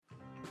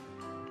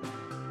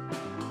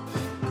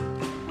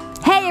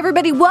Hey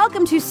everybody,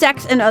 welcome to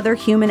Sex and Other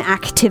Human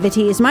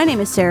Activities. My name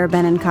is Sarah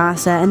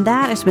Benincasa, and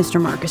that is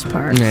Mr. Marcus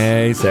Parks.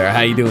 Hey Sarah,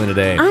 how you doing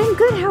today? I'm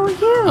good, how are you?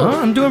 Oh,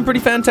 I'm doing pretty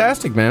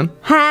fantastic, man.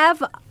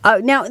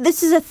 Now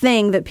this is a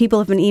thing that people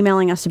have been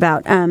emailing us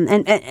about,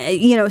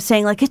 and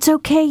saying like, it's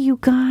okay you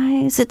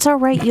guys, it's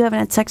alright, you haven't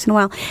had sex in a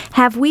while.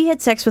 Have we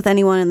had sex with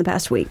anyone in the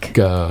past week?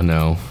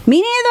 No. Me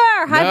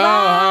neither! High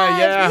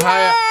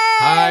five!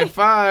 High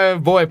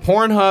five! Boy,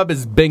 Pornhub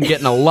has been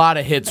getting a lot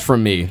of hits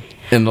from me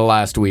in the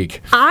last week.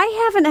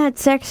 I haven't had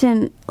sex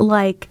in,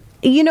 I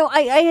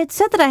had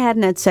said that I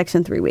hadn't had sex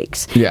in 3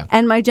 weeks. Yeah.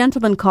 And my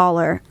gentleman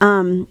caller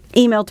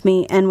emailed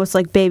me and was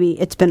like, baby,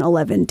 it's been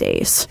 11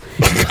 days.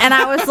 And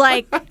I was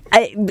like,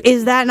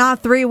 is that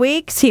not 3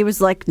 weeks? He was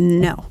like,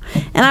 no.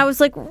 And I was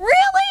like,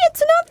 really?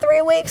 It's not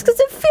 3 weeks? Because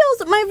it feels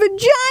that my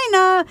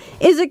vagina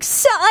is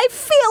I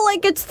feel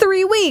like it's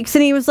 3 weeks.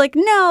 And he was like,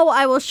 no,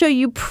 I will show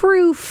you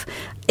proof.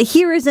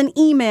 Here is an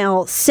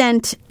email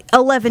sent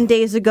 11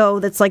 days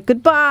ago that's like,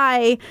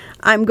 goodbye,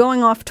 I'm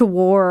going off to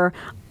war,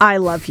 I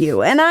love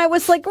you. And I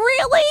was like,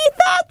 really?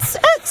 That's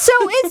so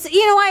it's,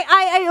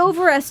 I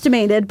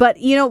overestimated, but,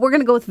 we're going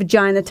to go with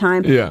vagina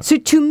time. Yeah. So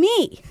to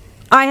me,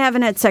 I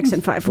haven't had sex in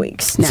 5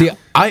 weeks now. See,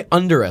 I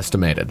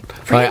underestimated.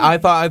 Really? I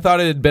thought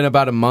it had been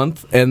about a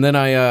month, and then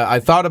I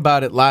thought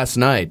about it last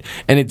night,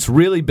 and it's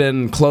really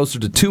been closer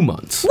to 2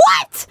 months.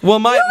 What? Well,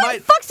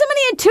 fuck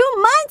somebody in 2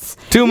 months?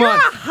 2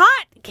 months. You're a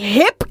hot,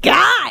 hip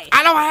guy.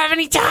 I don't have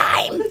any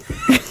time.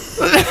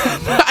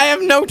 I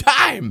have no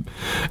time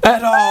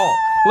at all.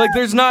 Like,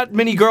 there's not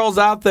many girls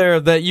out there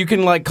that you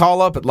can,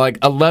 call up at,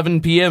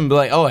 11 p.m. and be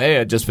like, oh, hey,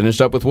 I just finished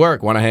up with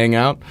work. Want to hang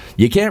out?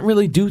 You can't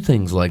really do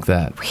things like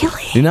that.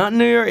 Really? You're not in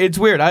New York? It's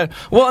weird.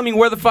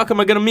 Where the fuck am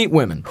I going to meet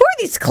women? Who are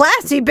these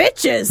classy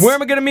bitches? Where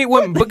am I going to meet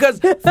women? Because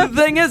the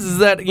thing is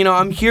that,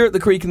 I'm here at the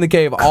Creek in the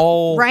Cave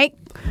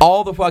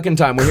all the fucking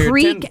time. We're here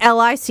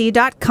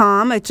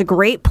CreekLIC.com. It's a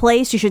great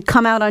place. You should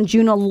come out on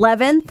June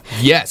 11th.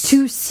 Yes.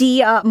 To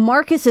see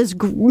Marcus's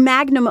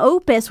magnum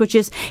opus, which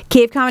is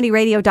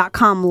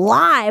cavecomedyradio.com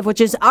live,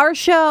 which is our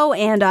show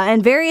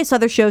and various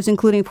other shows,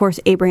 including, of course,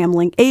 Abe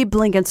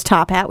Lincoln's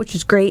Top Hat, which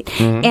is great,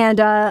 and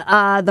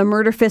the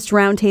Murder Fist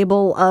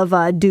Roundtable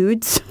of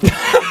dudes.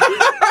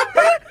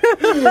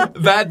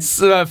 That's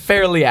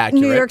fairly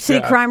accurate. New York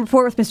City Crime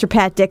Report with Mr.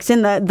 Pat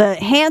Dixon, the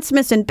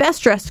handsomest and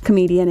best dressed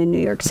comedian in New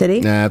York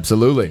City.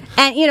 Absolutely.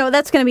 And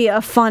that's going to be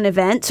a fun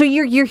event. So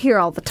you're here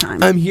all the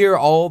time. I'm here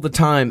all the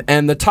time,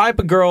 and the type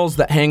of girls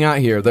that hang out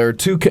here, there are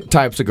two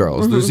types of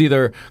girls. Mm-hmm. There's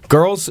either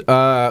girls who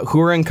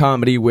are in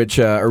comedy, which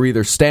are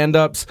either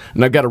stand-ups,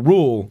 and I've got a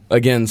rule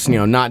against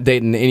not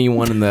dating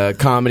anyone in the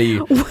comedy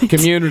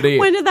community.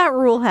 When did that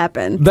rule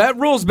happen? That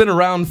rule's been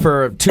around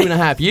for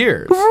 2.5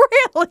 years.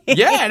 Really?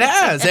 Yeah, it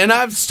has, and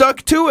I've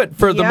stuck to it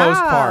for the most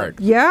part.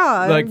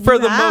 Yeah, for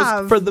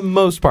the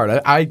most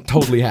part, I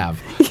totally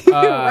have.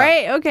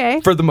 Right,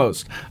 okay. For the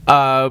most.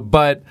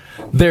 But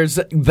there's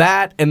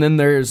that, and then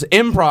there's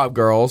improv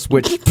girls,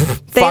 which,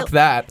 fuck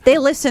that. They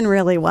listen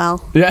really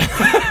well. Yeah.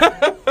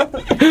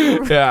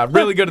 Yeah,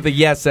 really good at the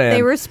yes and.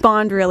 They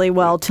respond really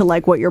well to,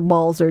 what your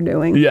balls are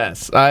doing.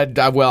 Yes.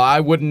 I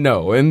wouldn't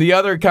know. And the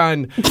other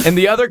kind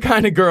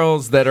of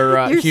girls that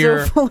are You're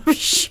here. So full of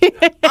shit.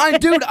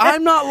 Dude,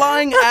 I'm not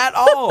lying at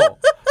all.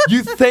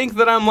 You think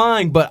that I'm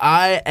lying, but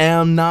I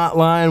am not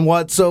lying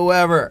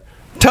whatsoever.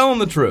 Tell them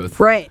the truth.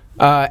 Right.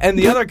 And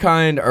the other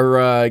kind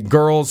are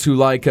girls who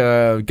like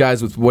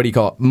guys with, what do you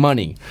call it,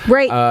 money.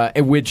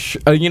 Right. Which,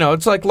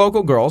 it's like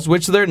local girls,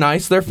 which they're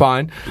nice, they're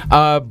fine,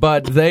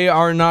 but they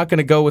are not going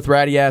to go with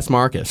ratty-ass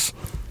Marcus.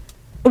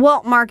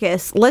 Well,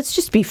 Marcus, let's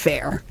just be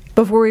fair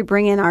before we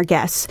bring in our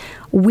guests.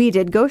 We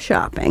did go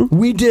shopping.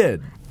 We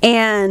did.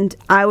 And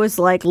I was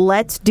like,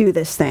 let's do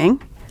this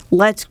thing.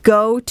 Let's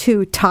go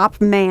to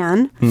Top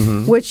Man,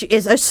 which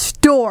is a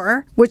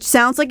store, which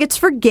sounds like it's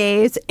for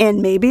gays,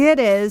 and maybe it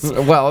is.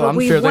 Well,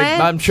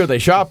 I'm sure they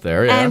shop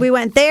there. Yeah. And we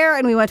went there,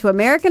 and we went to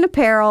American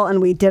Apparel,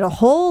 and we did a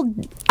whole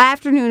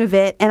afternoon of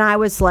it. And I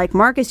was like,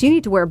 Marcus, you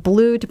need to wear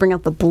blue to bring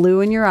out the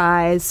blue in your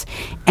eyes.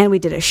 And we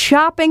did a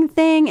shopping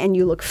thing, and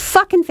you look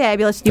fucking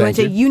fabulous. You went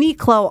to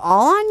Uniqlo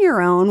all on your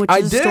own, which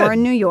is a store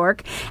in New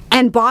York,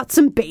 and bought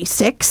some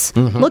basics,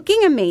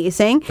 looking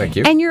amazing. Thank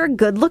you. And you're a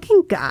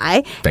good-looking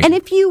guy. And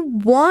if you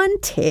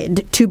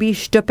wanted to be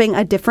stooping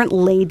a different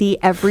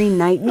lady every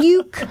night,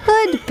 you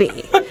could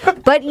be,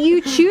 but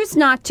you choose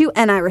not to,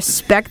 and I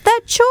respect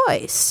that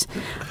choice.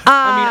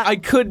 I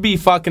could be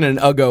fucking an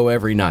uggo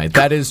every night.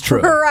 That is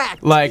true.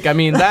 Correct.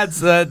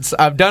 That's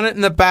I've done it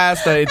in the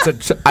past.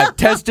 I've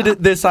tested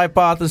it. This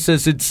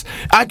hypothesis.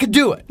 I could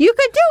do it. You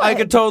could do it. I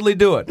could totally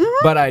do it,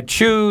 but I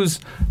choose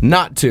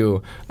not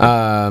to.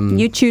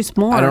 You choose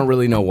more. I don't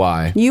really know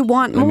why. You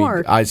want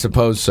more. I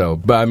suppose so,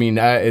 but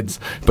it's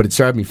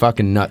driving me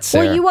fucking nuts.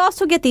 Sarah. Well, you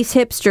also get these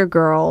hipster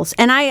girls,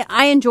 and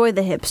I enjoy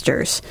the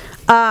hipsters,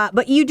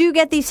 but you do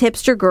get these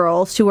hipster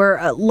girls who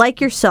are like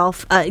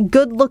yourself,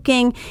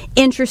 good-looking,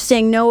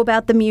 interesting, know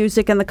about the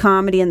music and the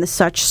comedy and the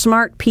such,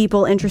 smart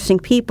people, interesting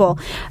people.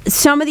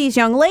 Some of these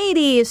young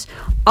ladies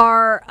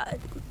are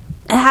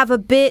have a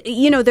bit,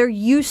 they're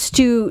used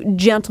to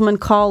gentleman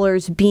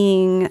callers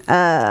being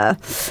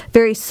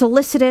very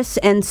solicitous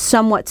and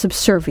somewhat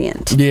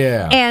subservient.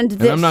 Yeah.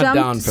 And I'm not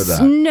down for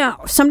that. No.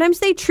 Sometimes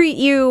they treat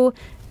you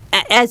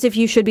as if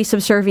you should be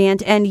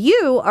subservient, and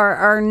you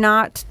are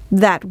not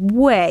that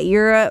way.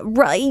 You're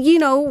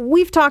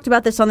we've talked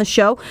about this on the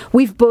show.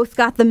 We've both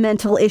got the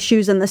mental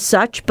issues and the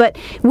such, but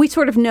we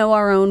sort of know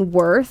our own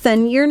worth,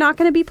 and you're not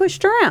going to be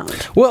pushed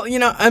around. Well,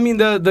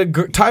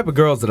 the type of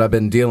girls that I've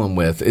been dealing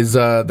with is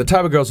the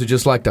type of girls who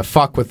just like to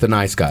fuck with the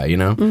nice guy,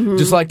 Mm-hmm.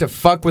 Just like to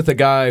fuck with the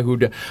guy who...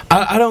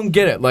 I don't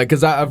get it,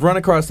 because I've run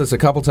across this a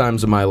couple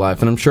times in my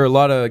life, and I'm sure a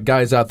lot of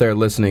guys out there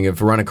listening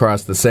have run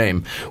across the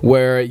same,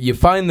 where you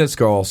find this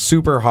girl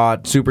super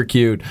hot, super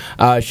cute,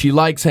 she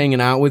likes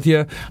hanging out with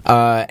you,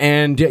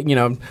 and,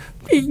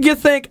 you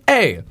think,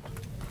 hey,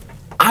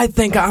 I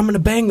think I'm going to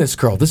bang this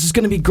girl. This is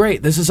going to be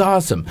great. This is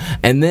awesome.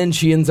 And then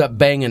she ends up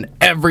banging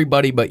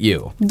everybody but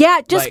you.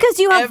 Yeah, just because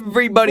you have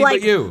everybody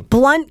but you.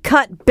 Blunt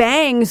cut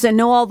bangs and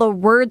know all the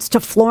words to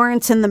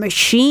Florence and the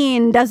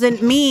Machine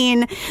doesn't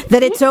mean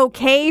that it's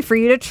okay for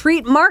you to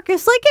treat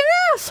Marcus like an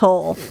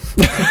asshole.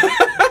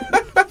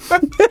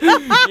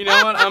 You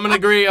know what? I'm going to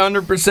agree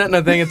 100%, and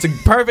I think it's a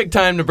perfect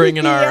time to bring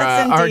in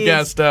our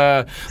guest,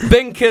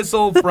 Ben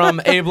Kissel from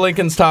Abe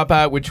Lincoln's Top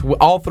Hat, which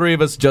all three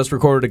of us just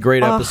recorded a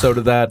great episode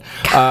of that.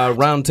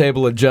 Round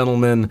Table of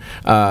Gentlemen,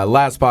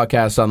 last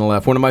podcast on the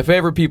left. One of my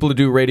favorite people to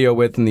do radio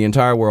with in the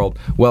entire world.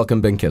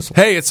 Welcome, Ben Kissel.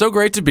 Hey, it's so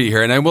great to be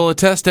here, and I will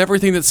attest to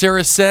everything that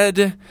Sarah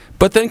said,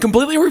 but then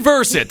completely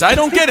reverse it. I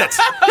don't get it.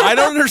 I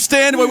don't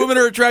understand why women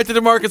are attracted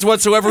to Marcus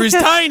whatsoever. He's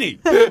tiny.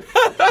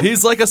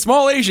 He's like a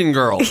small Asian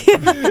girl.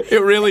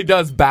 It really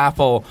does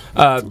baffle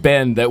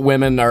Ben that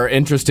women are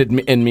interested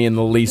in me in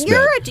the least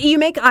bit. You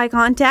make eye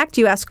contact.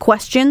 You ask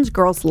questions.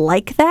 Girls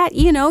like that.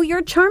 You're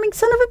a charming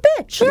son of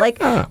a bitch. Yeah.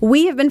 Like,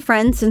 we have been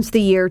friends since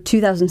the year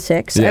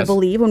 2006, yes. I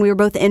believe, when we were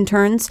both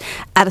interns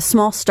at a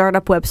small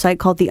startup website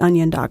called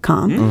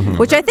theonion.com,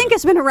 which I think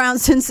has been around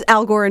since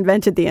Al Gore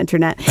invented the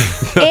internet.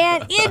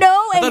 And,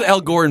 I thought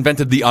Al Gore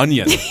invented the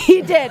Onion.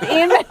 He did.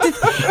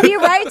 He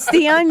writes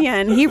the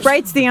Onion. He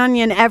writes the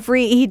Onion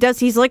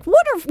he's like,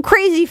 what are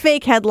crazy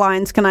fake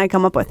headlines can I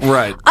come up with?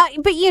 Right.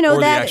 But or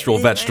the actual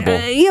vegetable.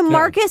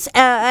 Marcus,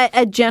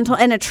 a gentle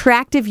and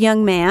attractive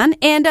young man,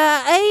 and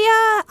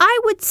I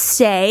would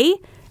say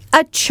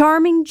a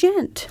charming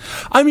gent.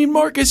 I mean,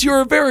 Marcus,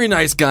 you're a very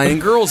nice guy,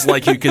 and girls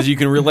like you because you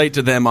can relate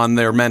to them on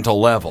their mental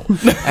level.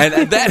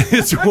 And that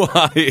is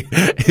why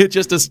it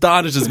just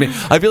astonishes me.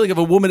 I feel like if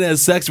a woman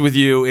has sex with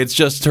you, it's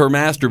just her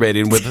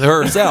masturbating with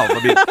herself.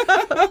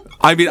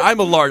 I'm a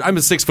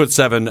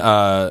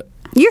 6'7"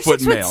 You're foot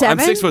 6'7". male. I'm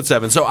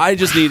 6'7", so I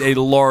just need a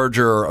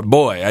larger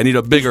boy. I need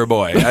a bigger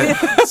boy.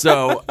 That's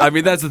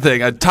the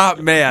thing. A top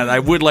man, I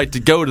would like to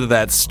go to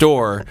that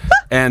store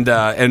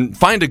and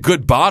find a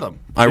good bottom.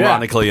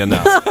 Ironically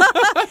enough.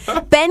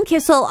 Ben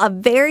Kissel, a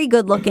very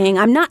good-looking,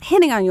 I'm not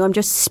hitting on you, I'm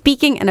just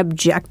speaking an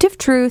objective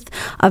truth,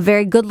 a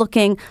very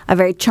good-looking, a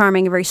very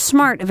charming, a very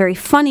smart, a very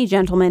funny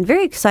gentleman,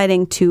 very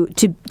exciting to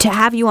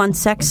have you on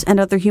Sex and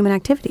Other Human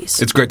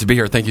Activities. It's great to be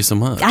here. Thank you so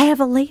much. I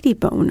have a lady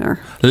boner.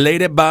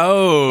 Lady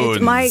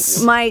bones.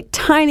 My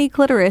tiny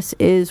clitoris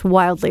is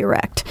wildly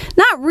erect.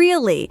 Not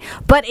really,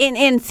 but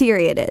in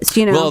theory it is,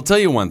 Well, I'll tell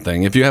you one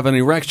thing. If you have an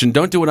erection,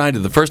 don't do what I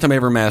did. The first time I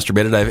ever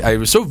masturbated, I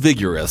was so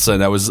vigorous,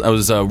 and I was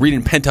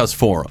reading Penthouse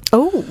Forum.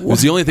 Oh. It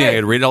was the only thing I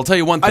had read. I'll tell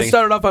you one thing. I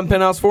started off on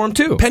Penthouse Forum,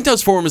 too.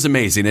 Penthouse Forum is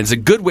amazing. It's a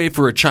good way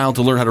for a child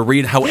to learn how to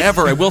read.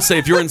 However, I will say,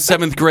 if you're in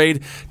 7th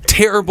grade,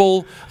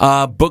 terrible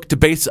book to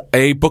base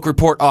a book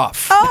report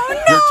off. Oh,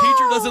 no! Your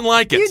teacher doesn't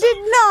like it. You did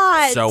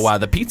not! So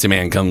the pizza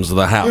man comes to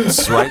the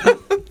house, right?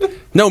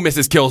 No,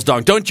 Mrs.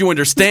 Killsdog, don't you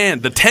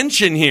understand the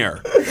tension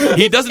here?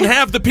 He doesn't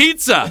have the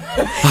pizza.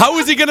 How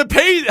is he going to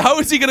pay? How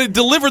is he going to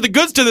deliver the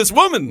goods to this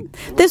woman?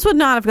 This would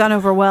not have gone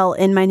over well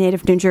in my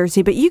native New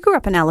Jersey, but you grew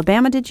up in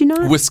Alabama, did you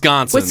not?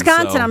 Wisconsin,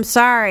 I'm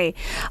sorry.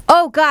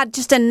 Oh, God,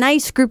 just a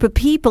nice group of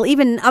people.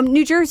 Even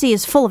New Jersey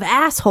is full of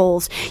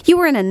assholes. You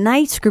were in a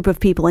nice group of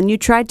people, and you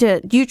tried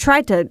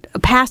to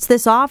pass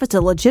this off as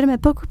a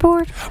legitimate book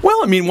report? Well,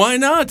 I mean, why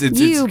not?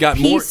 It's got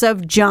piece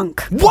of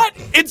junk. What?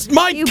 It's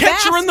my You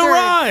Catcher in the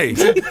Rye.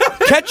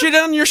 Catch it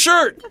on your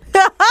shirt.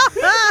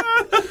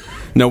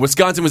 No,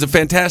 Wisconsin was a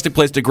fantastic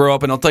place to grow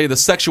up, and I'll tell you, the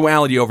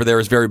sexuality over there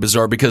is very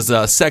bizarre because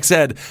sex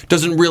ed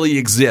doesn't really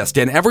exist.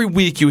 And every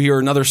week you hear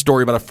another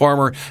story about a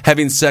farmer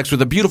having sex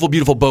with a beautiful,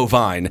 beautiful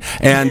bovine,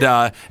 and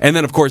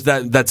then of course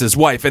that's his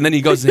wife, and then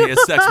he goes and he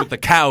has sex with the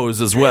cows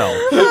as well.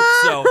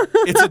 So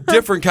it's a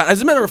different kind.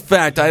 As a matter of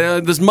fact,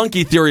 this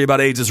monkey theory about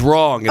AIDS is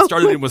wrong. It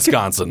started in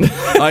Wisconsin.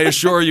 I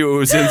assure you, it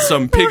was in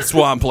some pig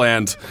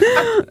swampland.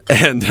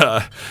 And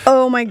oh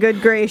Oh my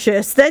good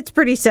gracious, that's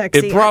pretty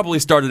sexy. It probably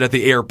started at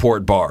the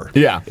airport bar.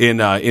 Yeah.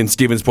 In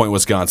Stevens Point,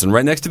 Wisconsin,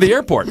 right next to the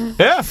airport.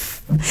 Yeah.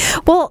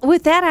 Well,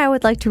 with that, I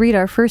would like to read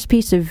our first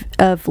piece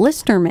of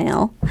listener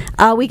mail.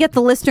 We get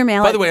the listener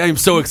mail. By the way, I am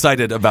so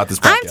excited about this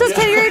podcast. I'm so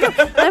excited.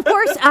 And of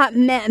course,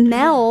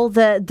 Mel,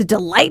 the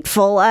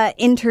delightful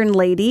intern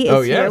lady,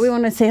 is here. We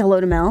want to say hello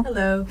to Mel.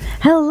 Hello.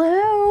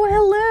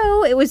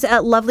 Hello. It was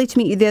lovely to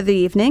meet you the other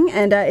evening,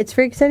 and it's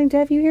very exciting to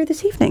have you here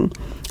this evening.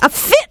 A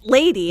fit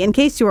lady, in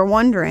case you were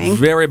wondering.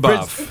 Very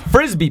buff.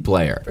 Frisbee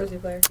player.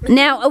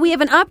 Now, we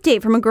have an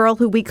update from a girl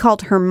who we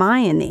called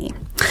Hermione,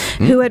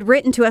 who had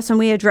written to us, and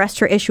we addressed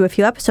her issue a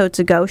few episodes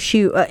ago.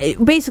 She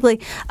basically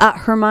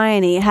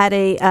Hermione had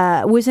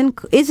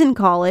is in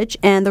college,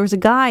 and there was a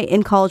guy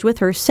in college with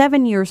her,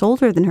 7 years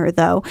older than her,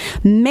 though,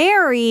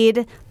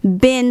 married,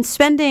 been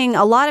spending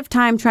a lot of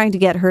time trying to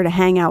get her to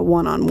hang out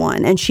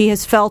one-on-one, and she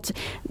has felt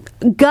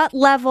gut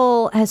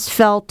level, has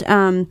felt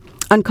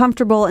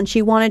uncomfortable, and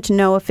she wanted to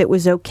know if it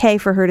was okay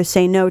for her to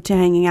say no to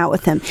hanging out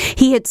with him.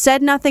 He had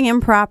said nothing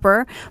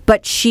improper,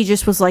 but she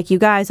just was like, you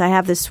guys, I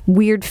have this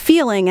weird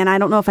feeling, and I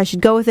don't know if I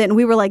should go with it. And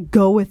we were like,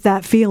 go with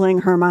that feeling,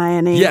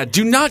 Hermione. Yeah,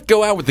 do not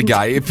go out with the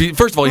guy.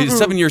 First of all, he's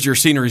 7 years your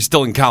senior. He's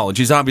still in college.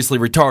 He's obviously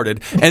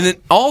retarded. And then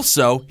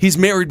also, he's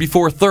married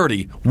before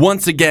 30.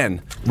 Once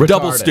again,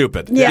 double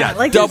stupid. Yeah,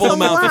 like double there's a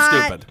amount of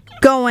lot stupid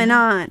going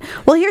on.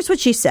 Well, here's what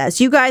she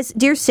says. You guys,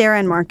 dear Sara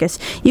and Marcus,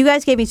 you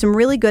guys gave me some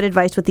really good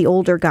advice with the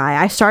older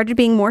guy. I started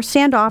being more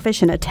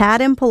standoffish and a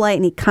tad impolite,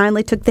 and he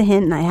kindly took the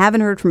hint, and I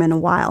haven't heard from him in a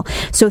while.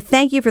 So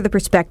thank you for the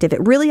perspective. It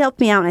really helped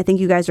me out, and I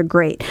think you guys are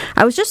great.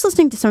 I was just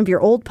listening to some of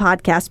your old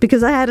podcasts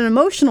because I had an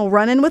emotional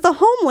run-in with a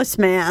homeless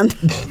man.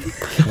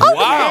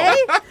 Wow.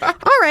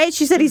 All right.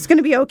 She said he's going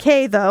to be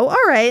okay, though.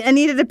 All right. I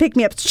needed to pick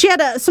me up. She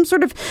had some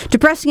sort of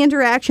depressing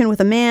interaction with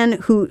a man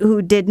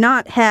who did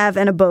not have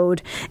an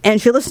abode,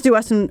 and she listened to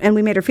us, and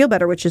we made her feel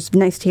better, which is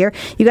nice to hear.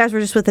 You guys were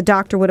just what the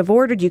doctor would have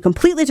ordered. You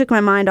completely took my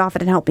mind off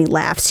it and helped me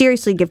laugh.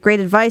 Seriously, give great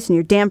advice, and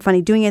you're damn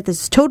funny doing it.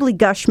 This is totally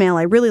gush mail.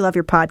 I really love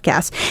your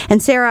podcast. And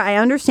Sara, I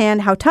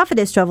understand how tough it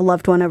is to have a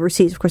loved one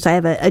overseas. Of course, I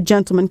have a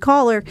gentleman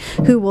caller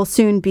who will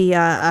soon be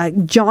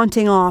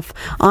jaunting off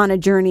on a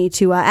journey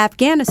to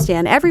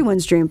Afghanistan,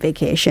 everyone's dream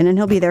vacation, and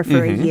he'll be there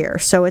for a year.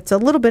 So it's a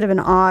little bit of an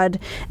odd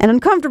and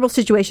uncomfortable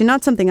situation,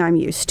 not something I'm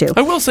used to.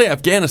 I will say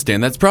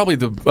Afghanistan, that's probably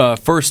the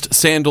first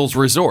sandals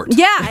resort.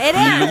 Yeah, it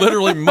is. You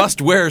literally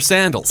must wear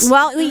sandals.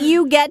 Well,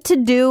 you get to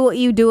do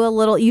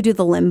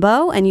the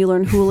limbo, and you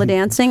learn hula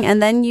dancing,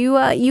 and then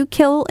you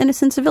kill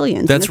innocent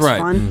civilians. That's and it's right.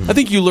 Fun. I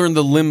think you learn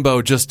the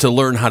limbo just to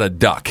learn how to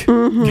duck.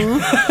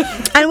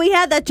 And we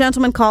had that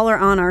gentleman caller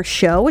on our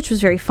show, which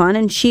was very fun.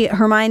 And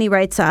Hermione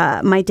writes,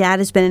 my dad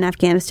has been in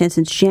Afghanistan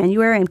since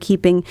January. I'm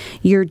keeping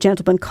your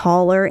gentleman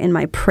caller in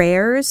my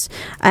prayers.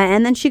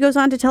 And then she goes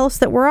on to tell us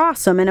that we're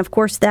awesome. And of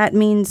course, that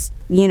means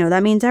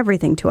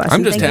everything to us. I'm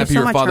and just thank happy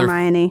you so much,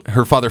 Hermione.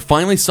 her father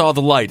finally saw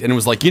the light and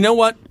was like, you know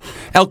what?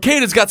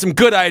 Al-Qaeda's got some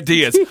good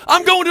ideas.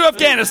 I'm going to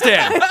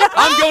Afghanistan.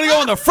 I'm going to go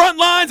on the front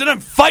lines, and I'm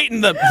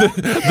fighting the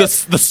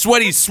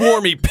sweaty,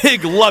 swarmy,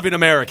 pig-loving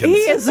Americans.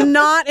 He is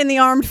not in the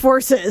armed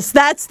forces.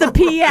 That's the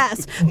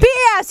P.S.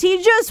 P.S.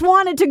 He just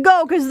wanted to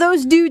go because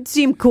those dudes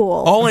seem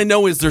cool. All I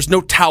know is there's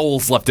no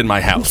towels left in my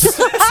house.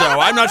 So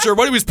I'm not sure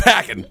what he was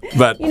packing.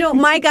 But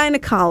my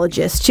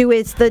gynecologist, who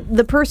is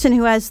the person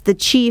who has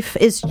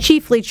is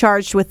chiefly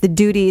charged with the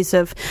duties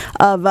of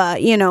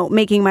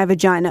making my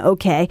vagina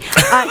okay.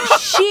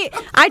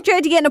 I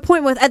tried to get an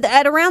appointment with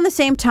at around the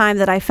same time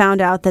that I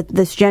found out that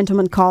this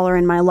gentleman caller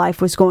in my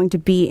life was going to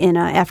be in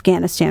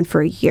Afghanistan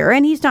for a year,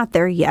 and he's not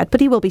there yet,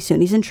 but he will be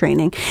soon. He's in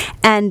training,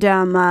 and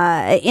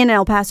in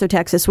El Paso,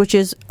 Texas, which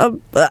is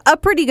a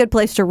pretty good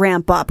place to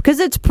ramp up because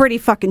it's pretty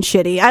fucking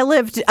shitty. I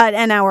lived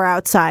an hour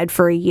outside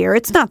for a year.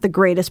 It's not the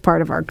greatest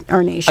part of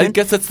our nation. I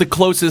guess that's the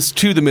closest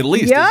to the Middle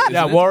East. Yep.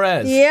 Yeah,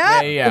 Juarez.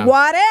 Yep. Yeah.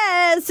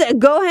 Juarez.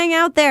 Go hang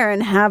out there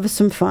and have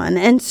some fun.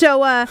 And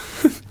so,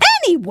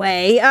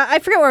 anyway, I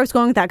forget where I was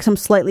going with that because I'm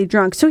slightly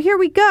drunk. So here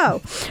we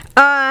go.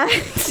 Where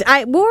was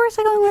I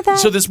going with that?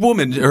 So this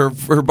woman,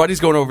 her buddy's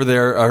going over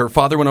there. Her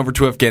father went over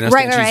to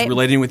Afghanistan. Right. She's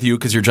relating with you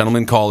because your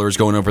gentleman caller is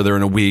going over there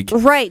in a week.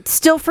 Right.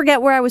 Still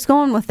forget where I was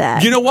going with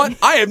that. You know what?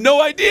 I have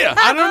no idea.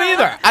 I don't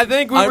either. I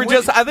think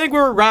we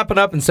were wrapping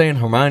up and saying,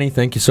 Hermione,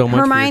 thank you so much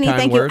Hermione, for your kind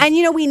thank words.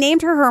 you. And we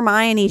named her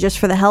Hermione just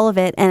for the hell of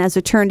it. And as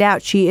it turned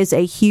out, she is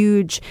a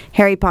huge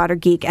Harry Potter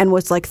geek and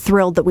was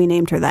thrilled that we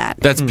named her that.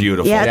 That's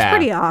beautiful. Yeah, it's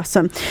pretty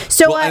awesome.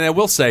 So, and I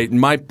will say,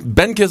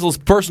 Ben Kissel's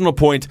personal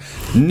point: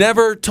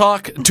 never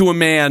talk to a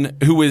man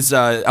who is,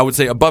 I would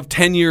say, above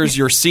 10 years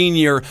your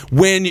senior.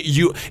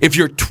 If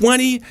you're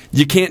 20,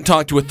 you can't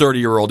talk to a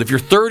 30-year-old. If you're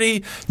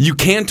 30, you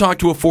can talk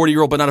to a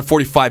 40-year-old, but not a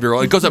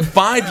 45-year-old. It goes up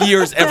 5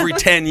 years every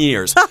 10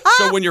 years.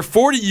 So when you're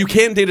 40, you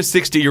can date a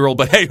 60-year-old,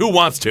 but hey, who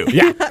wants to?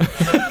 Yeah.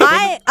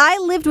 I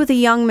lived with a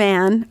young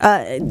man,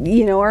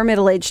 or a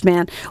middle-aged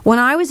man, when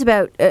I was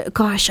about,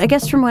 I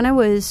guess from when I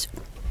was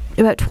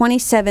about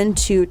 27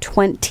 to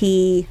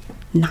 29?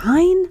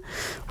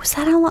 Was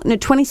that how long? No,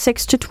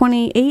 26 to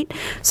 28?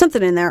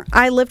 Something in there.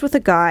 I lived with a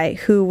guy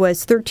who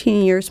was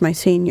 13 years my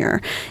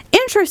senior. In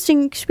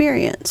interesting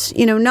experience.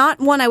 Not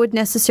one I would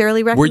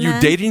necessarily recommend. Were you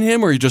dating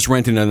him, or were you just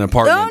renting an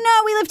apartment? Oh,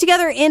 no, we lived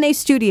together in a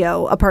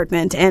studio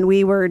apartment, and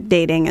we were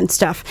dating and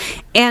stuff.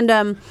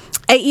 And,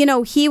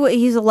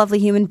 he's a lovely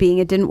human being.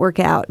 It didn't work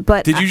out.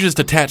 But did you just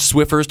attach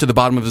Swiffers to the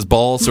bottom of his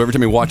balls so every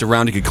time he walked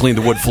around he could clean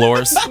the wood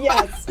floors?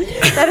 Yes,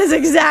 that is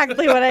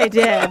exactly what I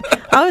did.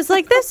 I was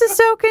like, this is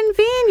so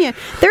convenient.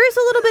 There is a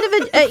little bit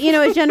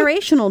of a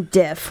generational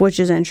diff, which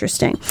is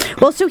interesting.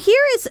 Well, so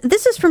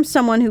this is from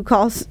someone who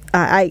calls,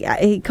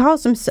 he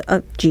calls himself,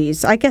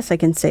 I guess I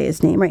can say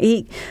his name, right?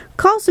 He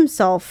calls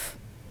himself,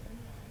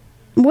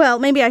 well,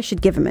 maybe I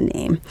should give him a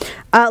name.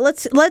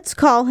 Let's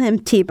call him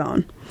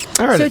T-Bone.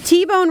 Alrighty. So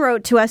T-Bone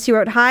wrote to us. He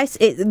wrote, "Hi."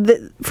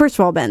 First of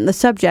all, Ben, the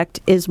subject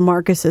is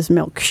Marcus's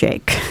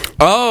milkshake.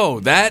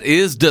 Oh, that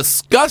is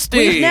disgusting.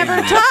 We've never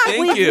talked.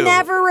 We've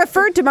never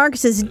referred to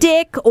Marcus's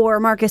dick or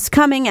Marcus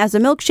coming as a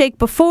milkshake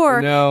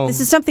before. No. This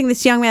is something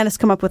this young man has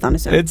come up with on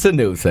his own. It's a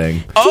new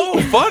thing.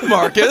 Oh, fun,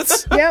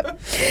 Marcus.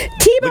 Yep.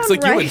 T-Bone Looks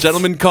like writes, you a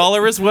gentleman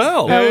caller as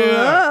well.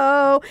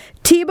 Hello.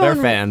 T-Bone,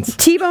 They're fans.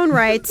 T-Bone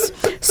writes,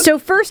 so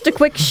first a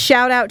quick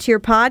shout out to your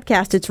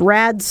podcast. It's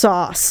rad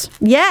sauce.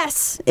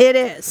 Yes, it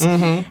is.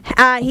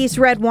 Mm-hmm. He's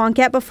read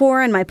Wonkat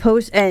before, and my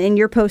post, in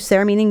your post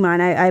there, meaning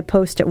mine, I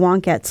post at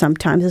Wonkat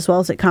sometimes, as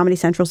well as at Comedy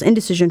Central's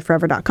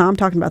IndecisionForever.com,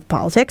 talking about the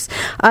politics.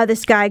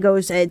 This guy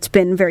goes, it's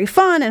been very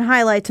fun, and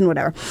highlights and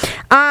whatever. So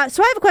I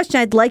have a question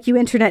I'd like you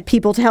internet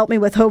people to help me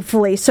with,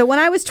 hopefully. So when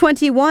I was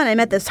 21, I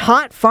met this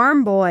hot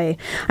farm boy.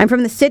 I'm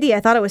from the city. I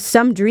thought it was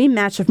some dream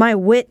match of my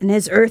wit and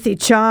his earthy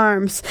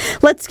charms.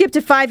 Let's skip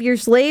to 5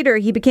 years later.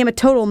 He became a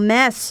total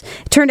mess.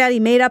 It turned out he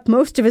made up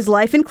most of his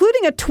life,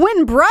 including a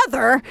twin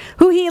brother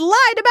who he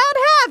lied about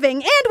having.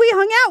 And we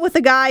hung out with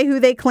a guy who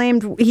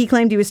he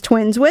claimed he was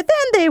twins with,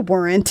 and they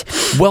weren't.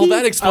 Well,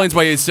 that explains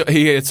why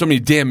he had so many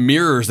damn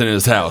mirrors in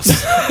his house.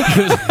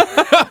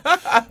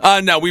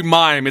 No, we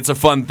mime. It's a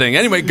fun thing.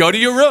 Anyway, go to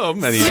your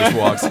room. And he just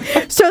walks.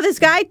 So this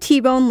guy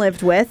T-Bone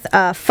lived with,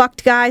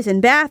 fucked guys in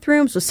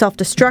bathrooms, was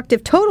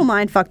self-destructive, total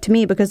mindfuck to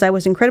me because I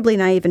was incredibly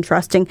naive and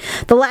trusting.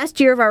 The last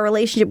year of our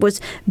relationship was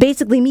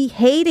basically me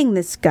hating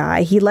this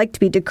guy. He liked to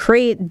be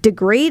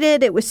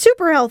degraded. It was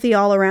super healthy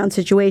all-around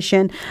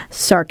situation.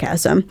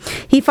 Sarcasm.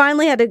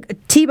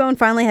 T-Bone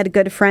finally had a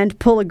good friend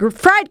pull a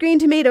fried green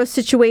tomato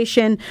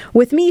situation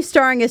with me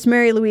starring as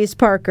Mary Louise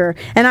Parker,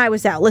 and I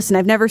was out. Listen,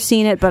 I've never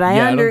seen it, but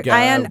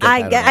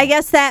I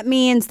guess that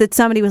means that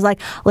somebody was like,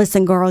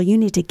 listen, girl, you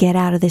need to get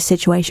out of this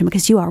situation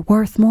because you are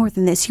worth more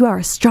than this. You are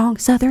a strong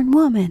Southern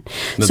woman.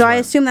 So I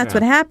assume that's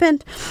what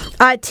happened.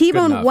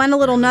 T-Bone went a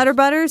little Nutter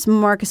Butters.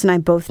 Marcus and I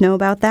both know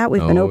about that.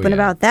 We've been open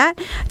about that.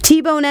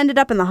 T-Bone ended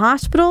up in the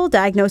hospital,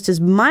 diagnosed as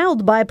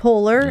mild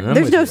bipolar.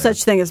 There's no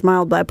such thing as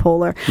mild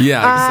bipolar.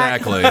 Yeah,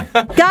 exactly.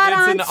 It's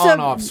an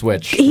on-off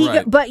switch.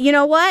 Right. But you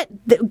know what?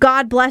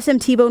 God bless him.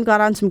 T-Bone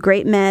got on some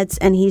great meds,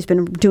 and he's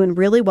been doing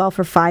really well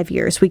for 5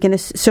 years.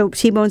 So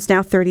T-Bone's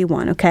now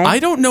 31, okay? I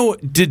don't know.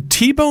 Did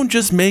T-Bone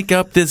just make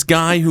up this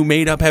guy who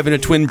made up having a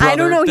twin brother? I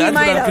don't know. That's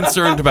what I'm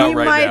concerned about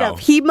right now.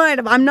 He might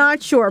have. I'm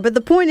not sure. But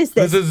the point is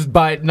this. This is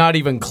by not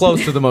even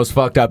close to the most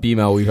fucked up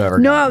email we've ever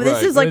gotten. No,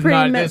 this is like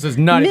this is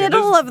not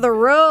middle of the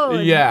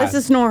road. Yeah. This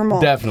is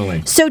normal.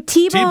 Definitely. So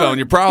T-Bone,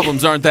 your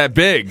problems aren't that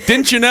big.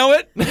 Didn't you know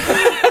it?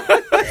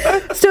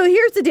 So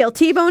here's the deal.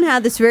 T-Bone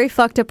had this very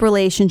fucked up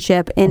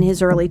relationship in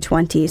his early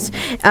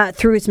 20s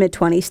through his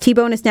mid-20s.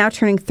 T-Bone is now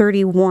turning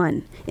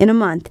 31 in a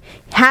month.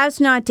 Has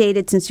not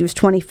dated since he was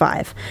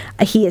 25.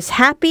 He is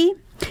happy.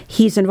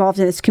 He's involved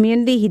in his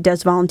community. He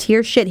does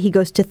volunteer shit. He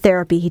goes to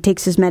therapy. He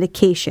takes his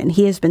medication.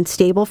 He has been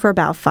stable for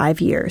about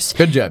 5 years.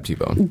 Good job,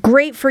 T-Bone.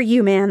 Great for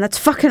you, man. That's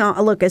fucking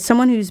look, as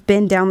someone who's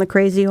been down the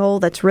crazy hole,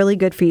 that's really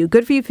good for you.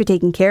 Good for you for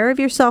taking care of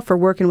yourself, for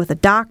working with a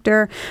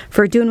doctor,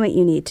 for doing what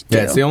you need to do.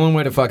 Yeah, it's the only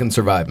way to fucking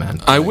survive, man.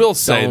 I will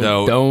say,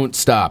 though, don't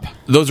stop.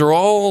 Those are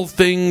all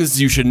things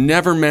you should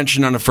never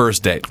mention on a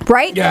first date.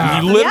 Right?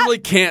 Yeah. You literally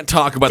can't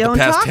talk about Don't the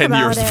past talk 10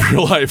 years about of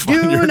your life on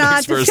Do your not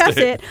next first discuss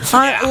date.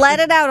 it. Let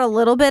it out a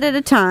little bit at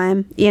a time.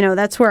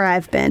 That's where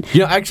I've been.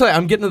 Actually,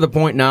 I'm getting to the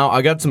point now.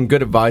 I got some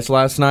good advice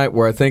last night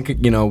where I think,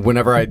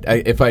 whenever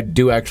if I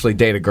do actually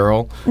date a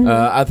girl,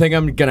 I think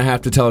I'm going to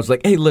have to tell her, it's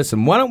like, hey,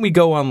 listen, why don't we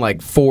go on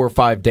like 4 or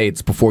 5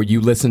 dates before you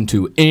listen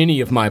to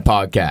any of my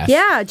podcasts?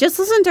 Yeah, just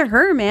listen to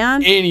her,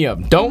 man. Any of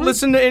them. Don't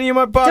listen to any of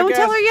my podcasts. Don't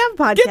tell her you have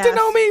a podcast. Get to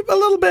know me a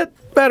little bit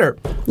better.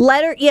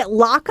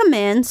 Lock them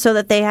in so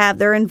that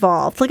they're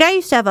involved. Like I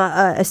used to have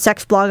a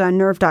sex blog on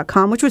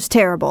nerve.com, which was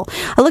terrible.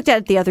 I looked at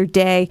it the other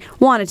day,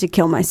 wanted to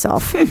kill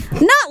myself.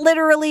 Not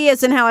literally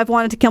as in how I've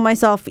wanted to kill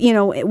myself,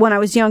 when I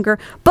was younger,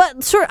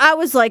 but I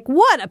was like,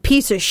 what a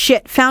piece of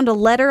shit. Found a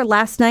letter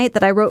last night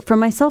that I wrote from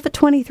myself at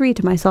 23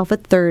 to myself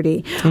at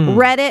 30.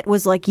 Read it,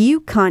 was like,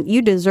 you cunt,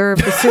 you deserve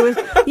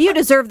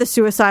the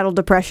suicidal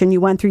depression you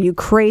went through, you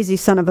crazy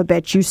son of a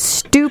bitch, you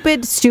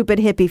stupid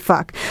hippie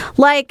fuck.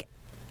 Like,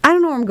 I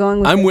don't know where I'm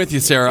going with I'm with you,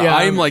 Sarah. Yeah.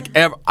 I'm like,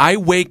 I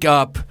wake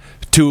up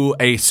to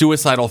a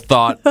suicidal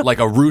thought like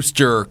a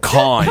rooster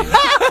cawing.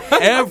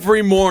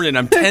 Every morning,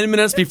 I'm 10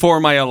 minutes before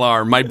my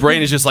alarm. My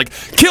brain is just like,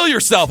 kill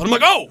yourself. And I'm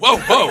like, all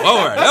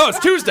right. Oh, it's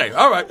Tuesday.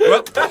 All right.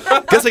 Well,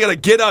 guess I got to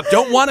get up.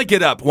 Don't want to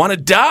get up. Want to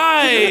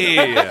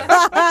die.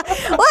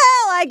 Well,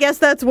 I guess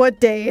that's what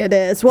day it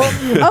is. Well,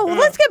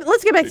 let's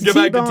get back to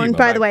T-Bone,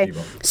 by the way.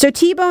 T-Bone. So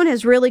T-Bone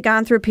has really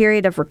gone through a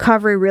period of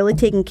recovery, really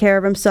taking care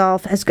of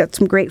himself, has got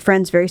some great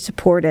friends, very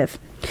supportive.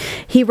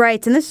 He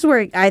writes, and this is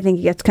where I think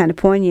it gets kind of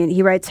poignant.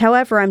 He writes,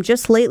 however, I'm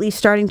just lately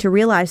starting to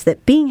realize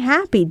that being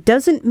happy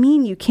doesn't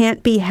mean you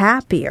can't be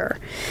happier.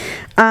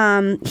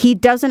 He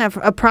doesn't have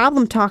a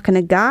problem talking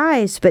to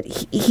guys, but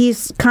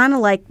he's kind of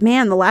like,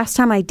 man, the last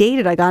time I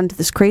dated, I got into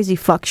this crazy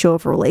fuck show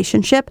of a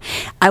relationship.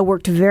 I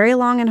worked very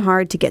long and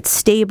hard to get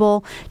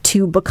stable,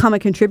 to become a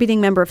contributing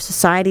member of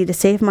society, to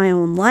save my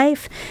own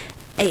life.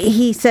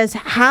 He says,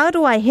 how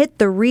do I hit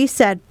the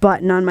reset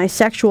button on my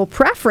sexual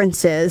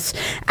preferences?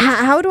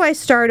 How do I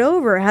start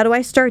over? How do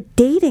I start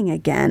dating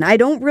again? I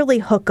don't really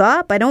hook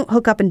up. I don't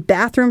hook up in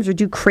bathrooms or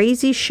do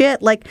crazy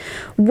shit. Like,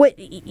 what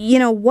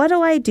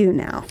do I do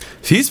now?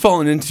 He's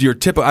fallen into your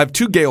I have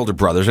two gay older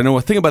brothers. I know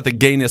a thing about the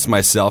gayness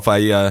myself. I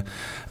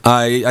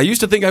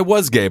used to think I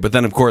was gay, but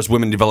then, of course,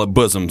 women develop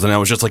bosoms, and I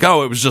was just like,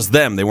 oh, it was just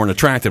them. They weren't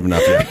attractive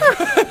enough yet.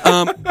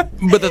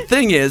 But the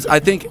thing is, I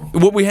think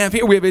what we have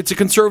here, it's a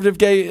conservative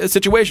gay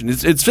situation.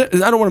 It's I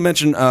don't want to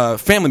mention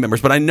family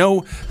members, but I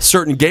know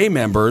certain gay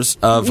members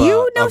of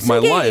my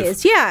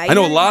life. Yeah, I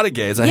know a lot of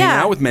gays. I hang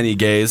out with many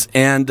gays,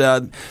 and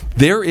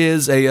there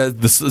is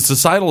the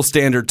societal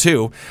standard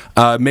too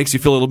makes you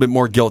feel a little bit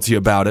more guilty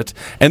about it.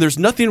 And there's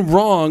nothing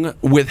wrong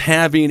with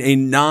having a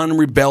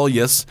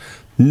non-rebellious,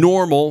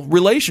 normal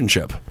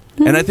relationship.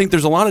 And I think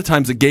there's a lot of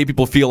times that gay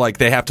people feel like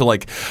they have to,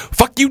 like,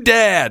 fuck you,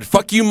 dad,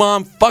 fuck you,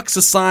 mom, fuck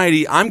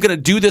society. I'm going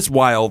to do this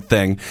wild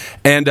thing,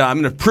 and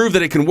I'm going to prove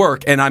that it can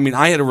work. And, I mean,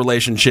 I had a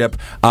relationship,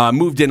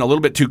 moved in a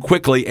little bit too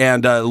quickly,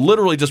 and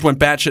literally just went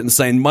batshit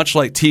insane, much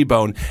like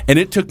T-Bone. And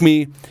it took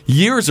me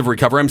years of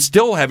recovery. I'm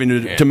still having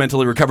to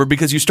mentally recover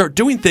because you start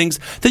doing things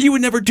that you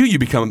would never do. You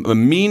become a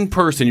mean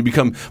person. You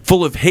become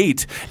full of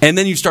hate, and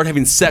then you start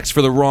having sex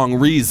for the wrong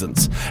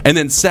reasons. And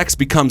then sex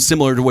becomes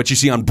similar to what you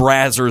see on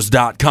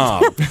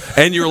Brazzers.com.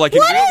 And you're like,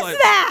 what is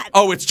that?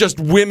 Oh, it's just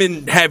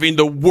women having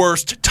the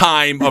worst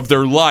time of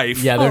their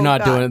life. Yeah,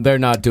 they're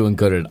not doing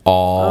good at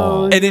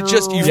all. Oh, and it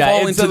just you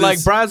fall into like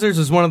this. Brazzers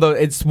is one of those.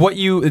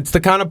 It's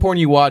the kind of porn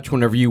you watch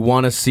whenever you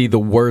want to see the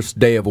worst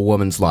day of a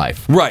woman's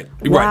life. Right.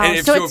 Wow.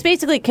 And So it's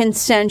basically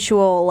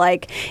consensual.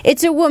 Like,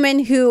 it's a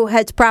woman who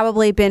has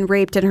probably been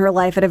raped in her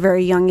life at a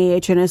very young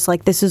age, and it's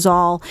like, this is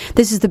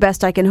the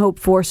best I can hope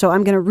for. So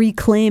I'm going to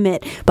reclaim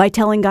it by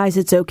telling guys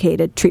it's okay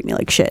to treat me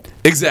like shit.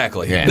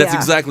 Exactly. Yeah. That's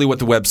exactly what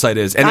the website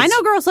is. And I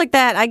know girls like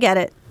that. I get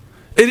it.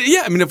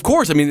 Yeah, I mean, of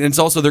course. I mean, it's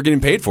also they're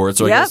getting paid for it,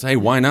 so I guess, hey,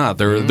 why not?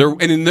 They're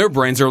and in their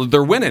brains,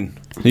 they're winning.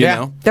 You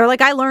know? They're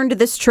like, I learned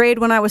this trade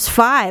when I was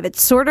 5.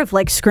 It's sort of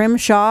like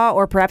scrimshaw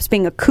or perhaps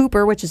being a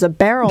cooper, which is a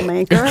barrel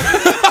maker.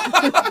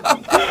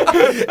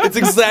 It's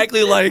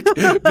exactly like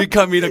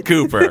becoming a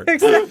Cooper.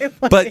 Exactly.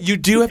 But you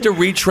do have to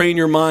retrain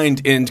your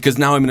mind because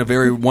now I'm in a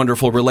very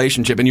wonderful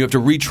relationship, and you have to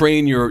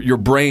retrain your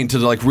brain to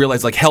like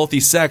realize like healthy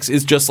sex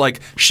is just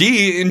like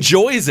she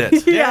enjoys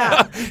it.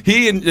 Yeah.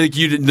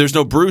 There's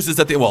no bruises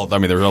at the I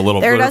mean there's a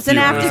little. There doesn't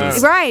few have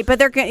bruises. to, right? But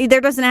there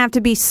doesn't have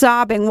to be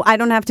sobbing. I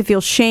don't have to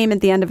feel shame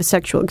at the end of a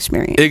sexual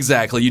experience.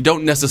 Exactly. You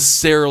don't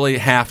necessarily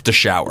have to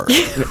shower.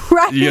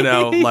 Right. You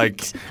know,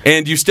 like,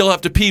 and you still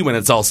have to pee when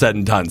it's all said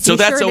and done. So You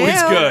that's sure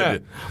always do.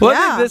 good. Well,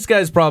 I think this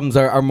guy's problems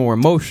are more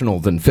emotional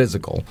than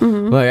physical.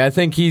 Mm-hmm. Like, I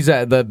think he's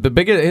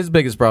his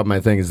biggest problem. I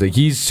think is that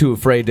he's too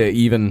afraid to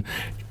even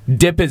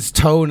dip his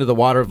toe into the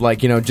water of like,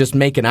 just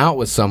making out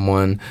with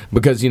someone,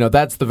 because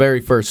that's the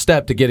very first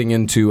step to getting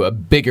into a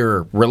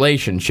bigger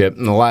relationship.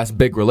 And the last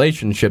big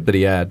relationship that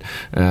he had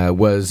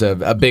was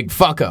a big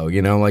fucko.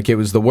 Like it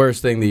was the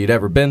worst thing that you'd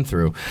ever been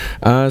through.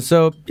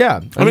 So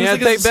yeah,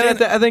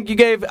 I think you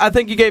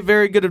gave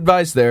very good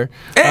advice there.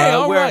 Hey,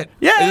 all right.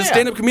 Yeah, as a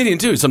stand-up comedian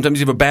too, sometimes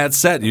you have a bad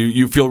set,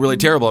 you feel really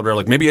terrible. You're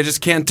like, maybe I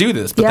just can't do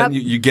this. But then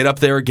you get up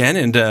there again,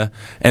 and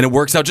it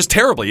works out just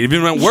terribly. It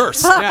even went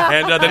worse.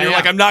 And then you're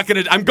like, I'm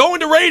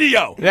going to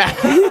radio. Yeah.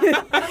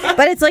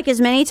 But it's like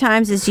as many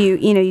times as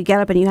you get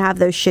up and you have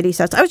those shitty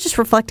sets. I was just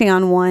reflecting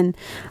on one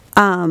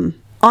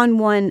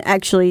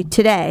actually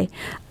today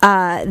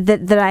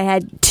that I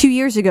had 2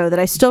 years ago that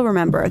I still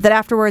remember. That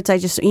afterwards I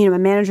just my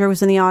manager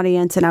was in the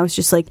audience and I was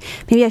just like,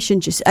 maybe I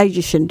just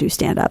shouldn't do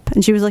stand up.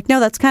 And she was like,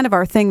 no, that's kind of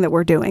our thing that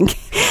we're doing.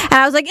 And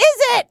I was like, is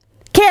it,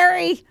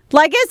 Carrie?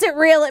 Like, is it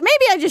real?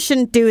 Maybe I just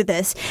shouldn't do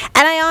this.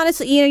 And I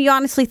honestly, you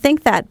honestly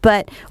think that.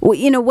 But,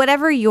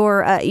 whatever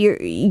your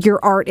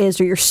art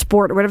is or your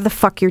sport or whatever the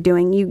fuck you're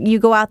doing, you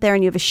go out there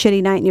and you have a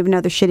shitty night and you have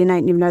another shitty night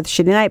and you have another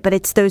shitty night. But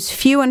it's those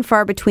few and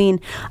far between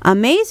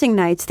amazing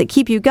nights that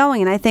keep you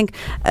going. And I think,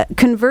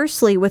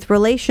 conversely, with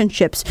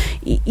relationships,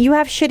 you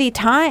have shitty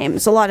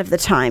times a lot of the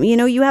time.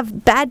 You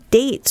have bad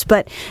dates.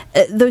 But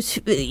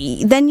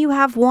then you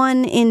have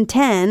 1 in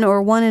 10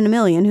 or 1 in a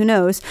million, who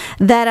knows,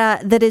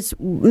 that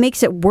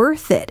makes it worth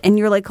worth it. And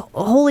you're like,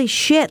 holy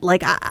shit,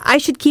 like I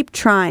should keep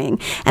trying.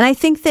 And I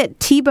think that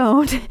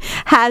T-Bone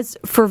has,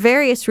 for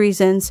various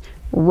reasons,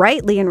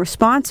 rightly and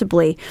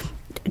responsibly,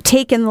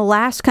 taken the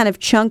last kind of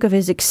chunk of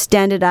his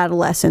extended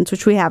adolescence,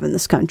 which we have in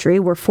this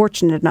country. We're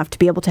fortunate enough to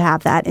be able to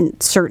have that in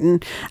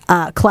certain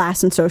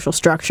class and social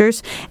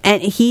structures.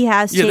 And he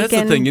has taken... that's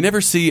the thing. You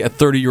never see a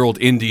 30-year-old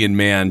Indian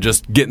man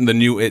just getting the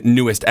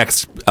newest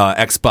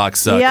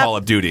Xbox Call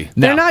of Duty.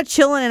 They're not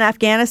chilling in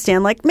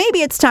Afghanistan. Like,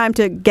 maybe it's time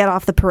to get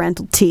off the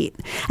parental teat.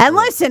 And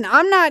listen,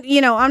 I'm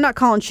not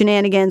calling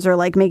shenanigans or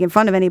like making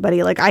fun of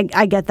anybody. Like,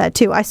 I get that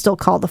too. I still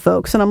call the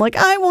folks and I'm like,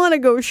 I want to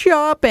go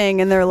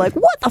shopping. And they're like,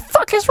 what the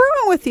fuck is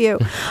wrong with you?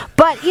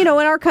 But, in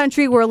our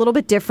country, we're a little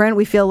bit different.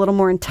 We feel a little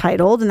more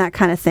entitled and that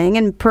kind of thing.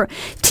 And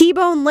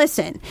T-Bone,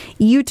 listen,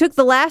 you took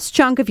the last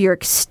chunk of your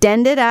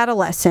extended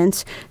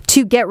adolescence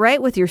to get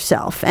right with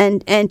yourself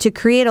and to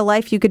create a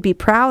life you could be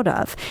proud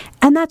of.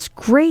 And that's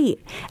great.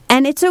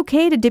 And it's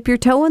okay to dip your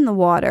toe in the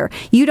water.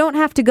 You don't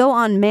have to go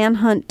on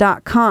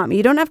manhunt.com.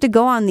 You don't have to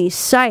go on these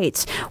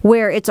sites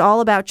where it's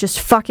all about just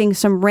fucking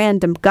some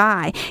random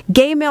guy.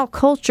 Gay male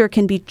culture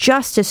can be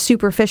just as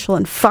superficial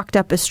and fucked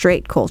up as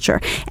straight culture.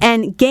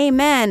 And gay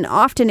men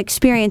often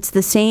experience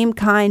the same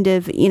kind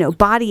of,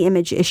 body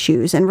image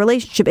issues and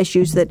relationship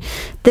issues that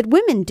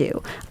women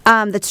do,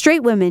 that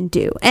straight women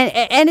do.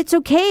 And it's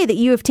okay that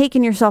you have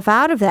taken yourself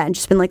out of that and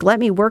just been like, let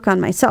me work on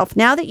myself.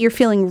 Now that you're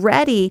feeling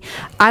ready,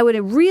 I would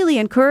really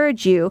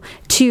encourage you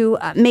to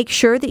make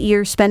sure that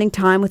you're spending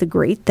time with a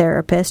great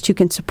therapist who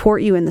can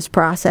support you in this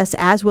process,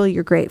 as will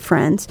your great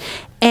friends.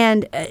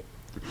 And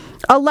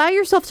allow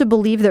yourself to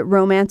believe that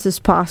romance is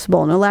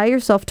possible, and allow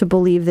yourself to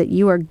believe that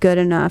you are good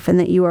enough and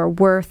that you are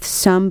worth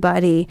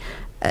somebody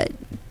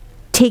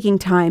taking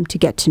time to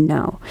get to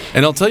know.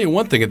 And I'll tell you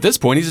one thing, at this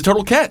point, he's a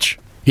total catch.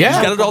 Yeah.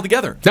 He's got it all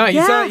together. No,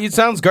 he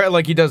sounds great.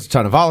 Like, he does a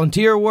ton of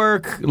volunteer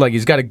work. Like,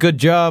 he's got a good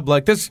job.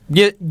 Like, this,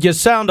 you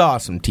sound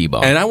awesome,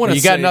 T-Bone. And I want to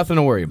say, you got nothing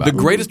to worry about. The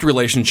greatest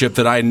relationship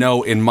that I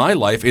know in my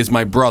life is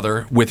my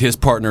brother with his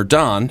partner,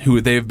 Don, who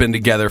they've been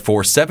together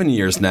for 7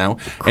 years now,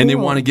 and they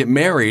want to get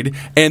married.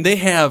 And they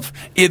have,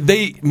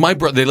 they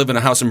live in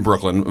a house in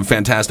Brooklyn, a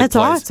fantastic place.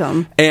 That's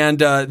awesome. And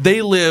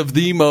they live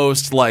the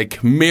most,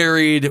 like,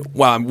 married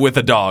with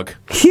a dog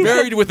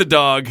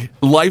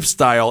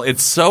lifestyle.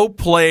 It's so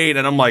plain,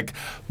 and I'm like,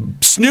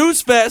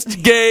 snooze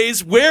fest,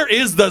 gays, where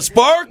is the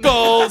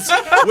sparkles?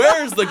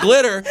 Where's the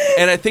glitter?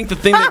 And I think the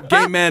thing that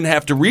gay men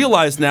have to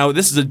realize now,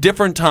 this is a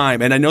different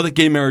time, and I know that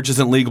gay marriage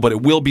isn't legal, but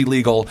it will be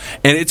legal,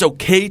 and it's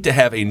okay to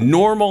have a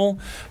normal...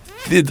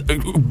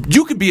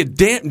 You could be you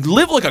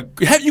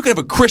can have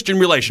a Christian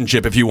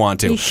relationship if you want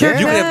to. You sure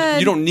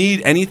you don't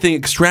need anything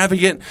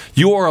extravagant.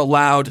 You are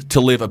allowed to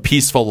live a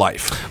peaceful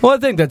life. Well, I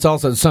think that's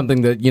also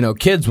something that,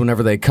 kids,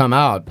 whenever they come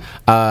out,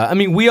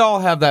 we all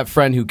have that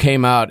friend who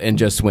came out and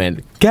just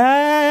went,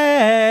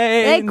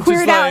 gay. They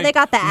queered out, they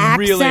got the accent,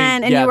 really,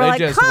 and you were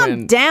like,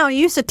 calm down.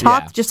 You used to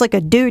talk just like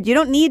a dude. You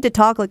don't need to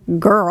talk like a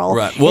girl.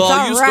 Right. Well,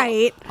 it's all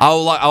right.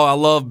 I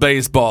love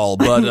baseball,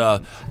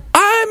 but...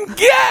 I'm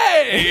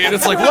gay! And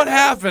it's like, what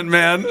happened,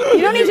 man?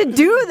 You don't need to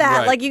do that.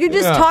 Right. Like, you can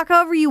just talk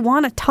however you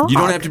want to talk. You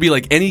don't have to be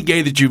like any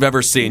gay that you've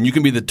ever seen. You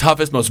can be the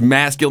toughest, most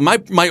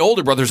masculine. My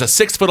older brother's a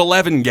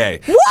 6'11" gay.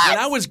 What? When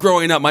I was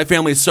growing up, my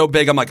family is so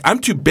big, I'm like, I'm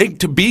too big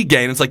to be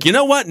gay. And it's like, you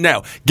know what?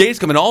 No. Gays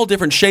come in all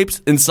different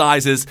shapes and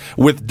sizes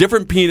with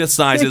different penis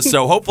sizes.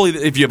 So hopefully,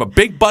 if you have a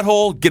big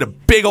butthole, get a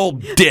big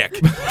old dick.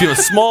 If you have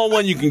a small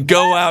one, you can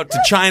go out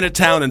to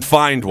Chinatown and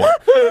find one.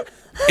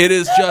 It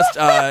is just,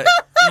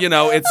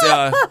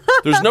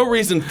 there's no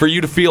reason for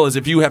you to feel as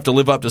if you have to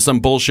live up to some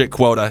bullshit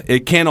quota.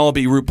 It can't all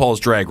be RuPaul's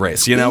Drag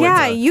Race,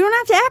 Yeah, you don't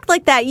have to act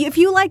like that. If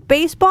you like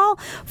baseball,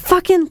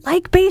 fucking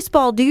like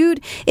baseball, dude.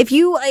 If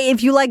you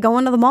like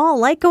going to the mall,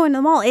 like going to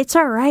the mall. It's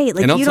all right.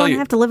 Like, you don't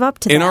have to live up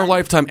to that. In our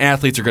lifetime,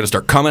 athletes are going to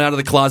start coming out of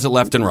the closet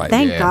left and right.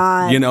 Thank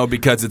God.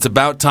 Because it's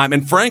about time.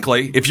 And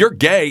frankly, if you're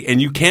gay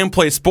and you can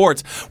play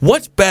sports,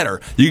 what's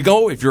better? You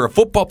go, if you're a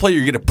football player,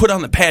 you're going to put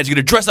on the pads, you're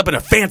going to dress up in a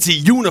fancy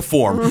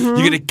uniform. Mm-hmm. You're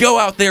going to go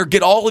out there,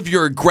 get all of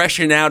your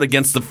aggression out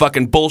against the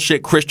fucking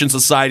bullshit Christian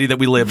society that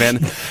we live in,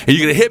 and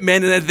you're going to hit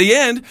men, and at the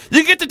end,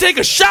 you get to take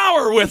a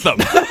shower with them.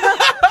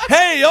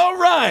 Hey, all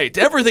right,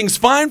 everything's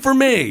fine for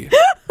me.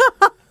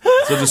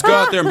 So just go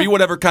out there and be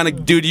whatever kind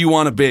of dude you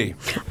want to be.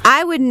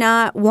 I would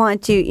not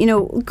want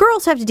to,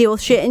 girls have to deal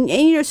with shit,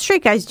 and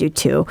straight guys do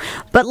too.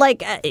 But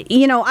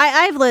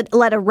I've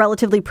led a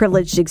relatively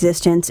privileged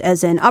existence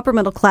as an upper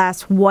middle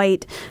class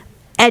white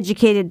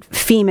educated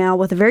female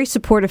with a very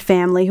supportive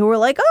family who were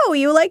like, oh,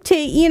 you like to,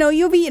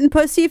 you've eaten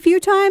pussy a few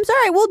times? All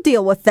right, we'll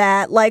deal with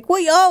that. Like,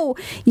 well,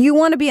 you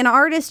want to be an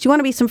artist? You want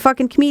to be some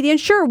fucking comedian?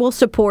 Sure, we'll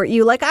support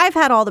you. Like, I've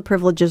had all the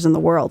privileges in the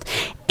world.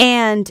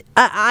 And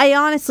I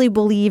honestly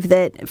believe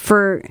that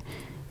for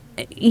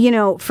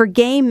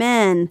gay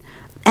men,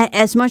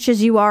 as much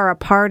as you are a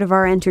part of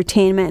our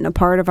entertainment and a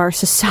part of our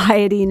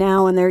society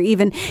now, and there are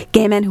even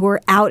gay men who are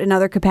out in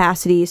other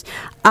capacities,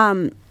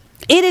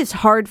 it is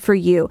hard for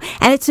you.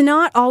 And it's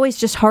not always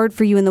just hard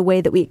for you in the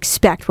way that we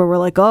expect, where we're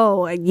like,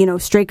 oh,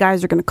 straight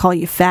guys are going to call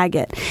you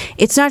faggot.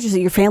 It's not just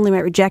that your family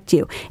might reject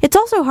you. It's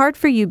also hard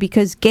for you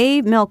because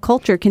gay male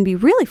culture can be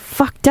really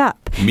fucked up.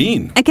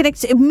 Mean. I can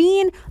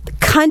mean,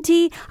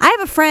 cunty. I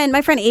have a friend,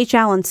 my friend H.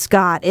 Alan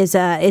Scott is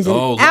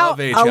love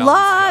H.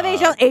 Alan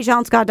Scott.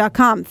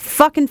 HAllenScott.com.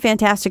 Fucking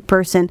fantastic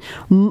person.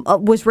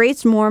 Was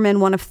raised Mormon,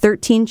 one of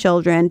 13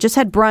 children. Just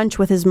had brunch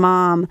with his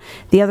mom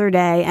the other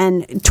day,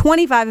 and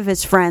 25 of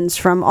his friends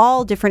from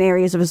all different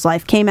areas of his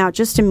life came out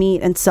just to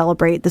meet and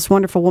celebrate this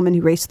wonderful woman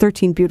who raised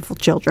 13 beautiful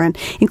children,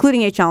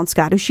 including H. Alan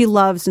Scott, who she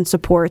loves and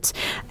supports,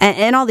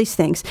 and all these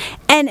things.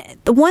 And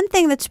the one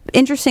thing that's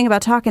interesting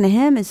about talking to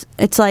him is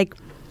it's like,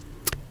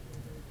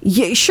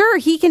 yeah, sure,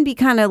 he can be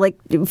kind of like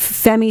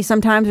femmy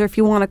sometimes, or if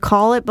you want to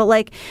call it, but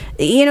like,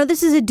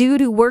 this is a dude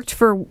who worked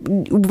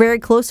very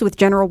closely with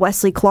General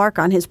Wesley Clark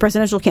on his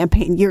presidential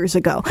campaign years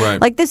ago.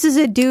 Right. Like, this is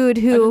a dude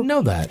who... I didn't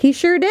know that. He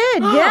sure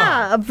did,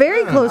 yeah.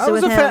 Very closely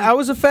with him. I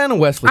was a fan of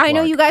Wesley Clark. I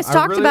know you guys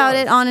talked about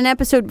it on an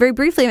episode, very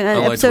briefly, on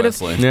an episode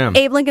of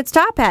Abe Lincoln's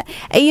Top Hat.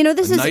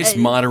 This is... nice,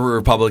 moderate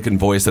Republican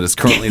voice that is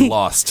currently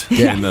lost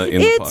in the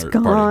it's party.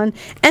 Gone.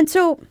 And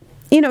so...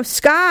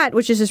 Scott,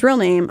 which is his real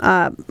name,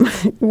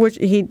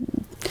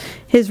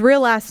 his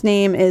real last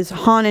name is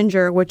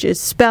Honinger, which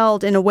is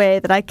spelled in a way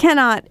that I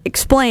cannot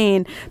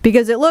explain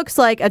because it looks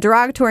like a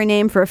derogatory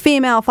name for a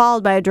female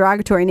followed by a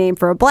derogatory name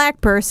for a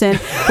black person,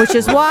 which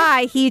is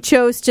why he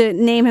chose to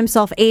name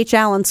himself H.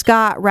 Alan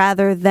Scott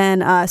rather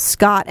than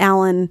Scott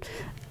Allen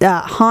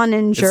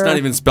Honinger. It's not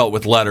even spelt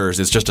with letters.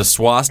 It's just a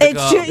swastika.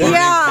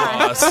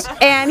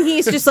 And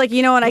he's just like,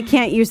 you know what? I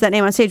can't use that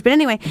name on stage. But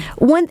anyway,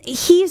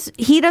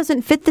 he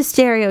doesn't fit the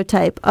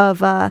stereotype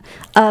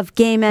of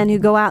gay men who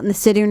go out in the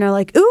city and are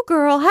like, "Ooh,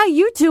 girl, how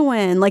you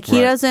doing?" Like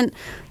he doesn't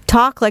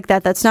talk like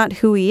that. That's not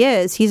who he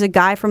is. He's a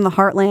guy from the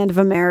heartland of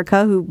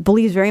America who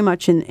believes very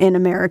much in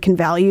American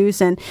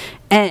values and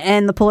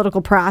the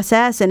political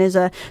process, and is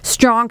a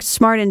strong,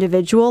 smart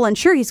individual. And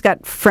sure, he's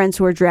got friends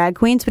who are drag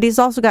queens, but he's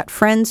also got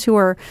friends who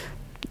are,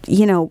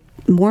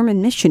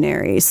 Mormon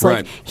missionaries.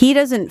 Like, he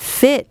doesn't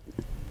fit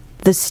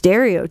the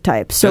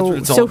stereotype. So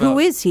who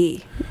is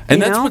he?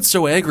 And that's what's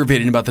so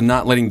aggravating about the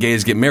not letting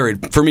gays get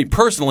married. For me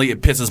personally,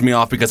 it pisses me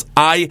off because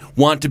I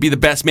want to be the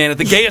best man at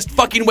the gayest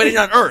fucking wedding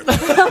on earth.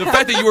 The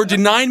fact that you are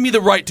denying me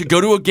the right to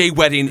go to a gay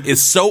wedding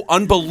is so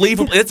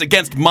unbelievable. It's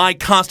against my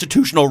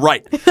constitutional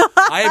right.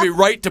 I have a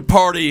right to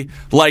party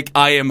like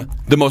I am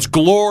the most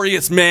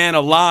glorious man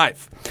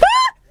alive.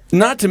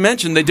 Not to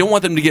mention, they don't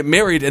want them to get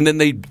married, and then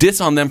they diss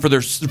on them for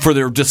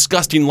their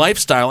disgusting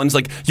lifestyle. And it's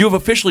like, you have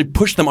officially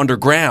pushed them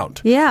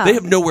underground. Yeah. They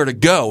have nowhere to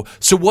go.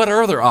 So what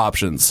are their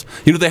options?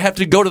 They have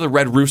to go to the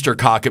Red Rooster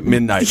Cock at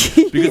midnight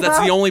because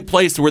that's the only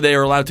place where they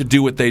are allowed to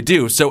do what they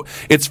do. So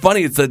it's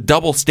funny. It's a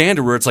double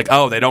standard where it's like,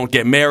 oh, they don't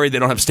get married. They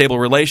don't have stable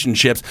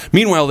relationships.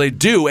 Meanwhile, they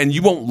do, and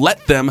you won't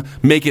let them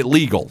make it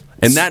legal.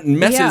 And that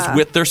messes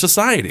with their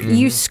society.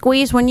 You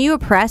squeeze when you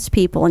oppress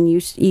people, and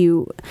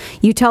you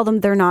tell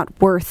them they're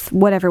not worth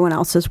what everyone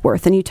else is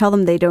worth, and you tell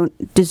them they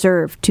don't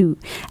deserve to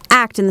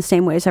act in the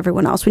same way as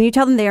everyone else. When you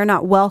tell them they are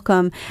not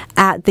welcome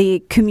at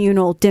the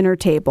communal dinner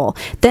table,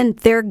 then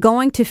they're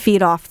going to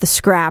feed off the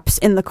scraps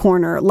in the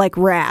corner like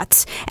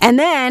rats. And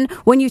then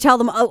when you tell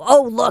them,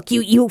 oh look,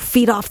 you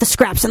feed off the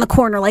scraps in the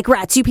corner like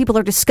rats, you people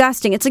are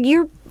disgusting. It's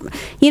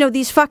like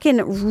these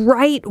fucking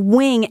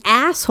right-wing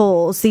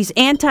assholes, these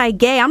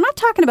anti-gay. I'm not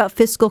talking about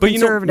fiscal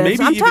conservatives.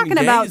 I'm talking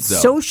about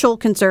social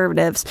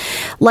conservatives.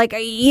 Like,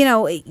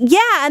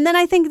 and then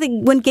I think that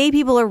when gay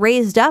people are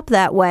raised up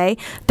that way,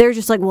 they're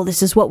just like, well,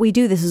 this is what we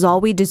do. This is all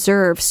we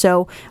deserve.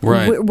 So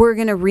we're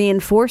going to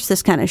reinforce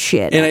this kind of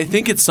shit. And I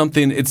think it's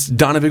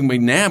Donovan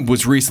McNabb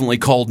was recently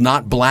called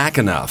not black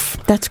enough.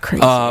 That's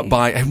crazy.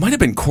 It might have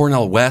been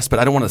Cornel West, but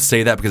I don't want to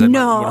say that because I'm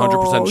not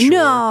 100% sure.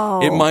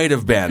 No. It might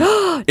have been.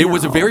 It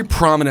was a very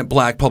prominent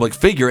black public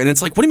figure, and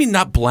it's like, what do you mean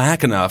not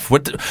black enough?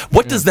 What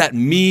does that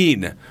mean?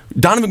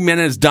 Donovan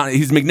McNabb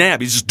he's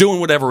McNabb. He's just doing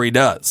whatever he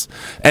does.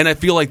 And I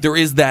feel like there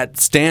is that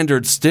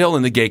standard still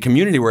in the gay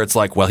community where it's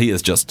like, well, he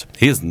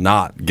is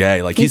not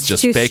gay. Like, he's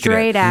just faking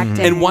straight it.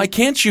 Acting. And why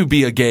can't you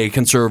be a gay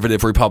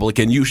conservative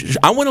Republican?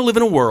 I want to live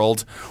in a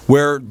world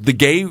where the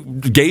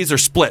gays are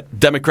split,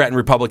 Democrat and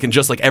Republican,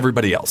 just like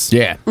everybody else.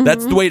 Yeah.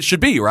 That's the way it should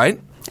be, right?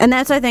 And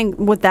that's, I think,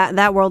 what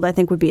that world, I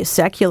think, would be a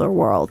secular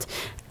world.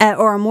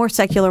 Or a more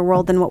secular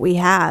world than what we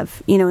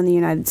have, in the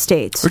United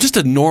States. Or just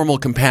a normal,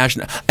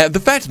 compassionate... the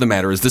fact of the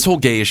matter is this whole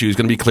gay issue is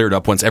going to be cleared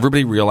up once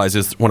everybody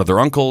realizes one of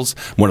their uncles,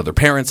 one of their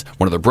parents,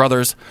 one of their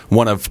brothers,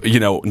 one of,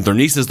 their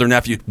nieces, their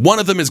nephew, one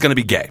of them is going to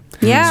be gay.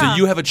 Yeah. So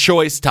you have a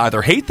choice to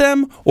either hate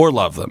them or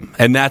love them.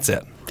 And that's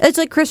it. It's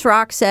like Chris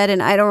Rock said,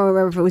 and I don't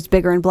remember if it was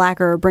Bigger and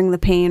Blacker or Bring the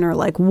Pain or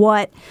like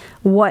what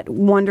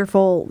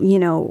wonderful,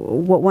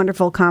 what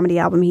wonderful comedy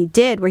album he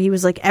did where he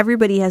was like,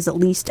 everybody has at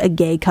least a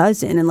gay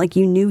cousin, and like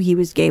you knew he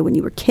was gay when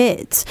you were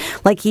kids.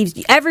 Like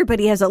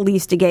everybody has at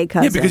least a gay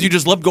cousin. Yeah, because you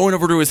just loved going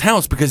over to his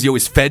house because he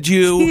always fed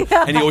you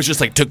and he always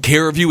just like took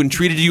care of you and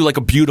treated you like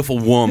a beautiful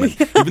woman,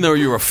 even though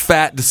you were a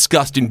fat,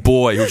 disgusting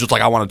boy who was just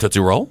like, I want a Tootsie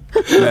Roll.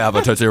 May I have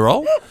a Tootsie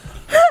Roll?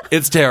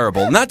 It's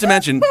terrible. Not to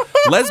mention,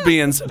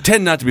 lesbians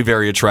tend not to be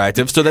very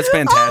attractive, so that's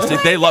fantastic.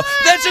 Oh They love.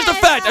 That's just a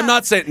fact. I'm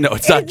not saying. No,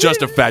 it's not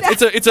just a fact.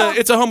 It's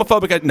a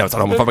homophobic. No, it's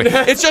not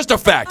homophobic. It's just a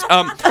fact.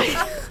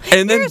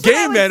 And then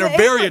gay men are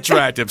very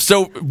attractive.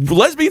 So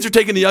lesbians are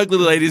taking the ugly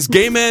ladies.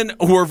 Gay men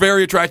who are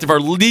very attractive are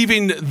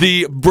leaving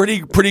the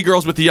pretty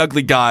girls with the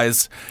ugly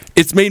guys.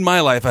 It's made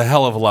my life a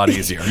hell of a lot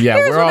easier. Yeah,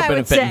 Here's we're what all I would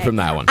benefiting say. from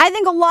that one. I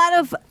think a lot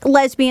of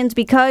lesbians,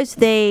 because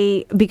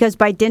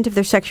by dint of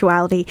their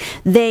sexuality,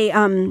 they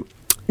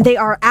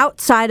are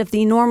outside of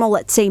the normal,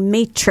 let's say,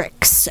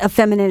 matrix of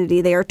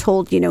femininity. They are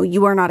told,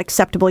 you are not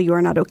acceptable, you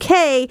are not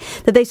okay,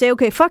 that they say,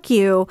 okay, fuck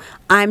you,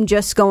 I'm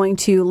just going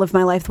to live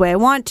my life the way I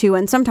want to,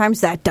 and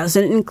sometimes that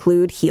doesn't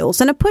include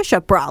heels and a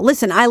push-up bra.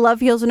 Listen, I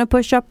love heels and a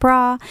push-up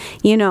bra.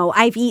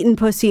 I've eaten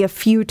pussy a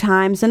few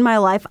times in my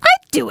life.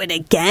 I'd do it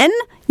again.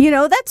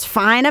 That's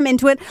fine. I'm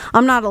into it.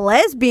 I'm not a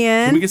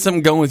lesbian. Can we get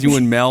something going with you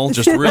and Mel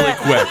just really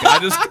quick?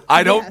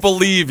 I don't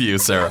believe you,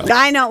 Sarah.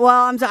 I know.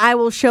 Well, I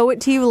will show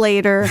it to you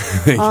later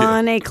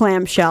on a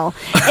clamshell.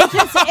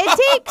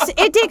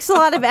 It takes a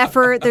lot of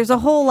effort. There's a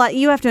whole lot.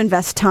 You have to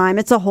invest time.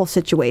 It's a whole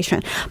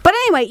situation. But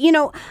anyway,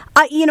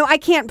 I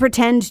can't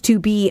pretend to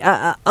be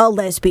a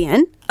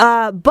lesbian.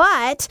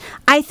 But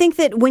I think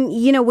that when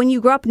you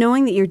grow up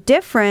knowing that you're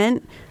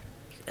different,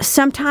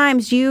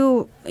 sometimes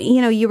you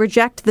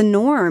reject the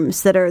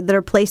norms that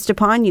are placed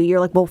upon you. You're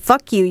like, well,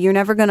 fuck you. You're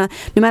never gonna,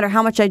 no matter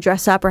how much I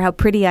dress up or how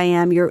pretty I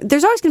am,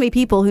 there's always gonna be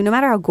people who, no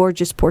matter how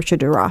gorgeous Portia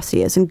de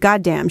Rossi is, and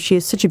goddamn, she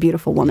is such a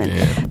beautiful woman,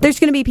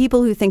 there's gonna be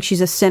people who think she's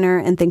a sinner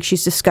and think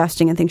she's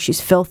disgusting and think she's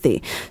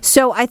filthy.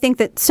 So I think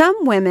that some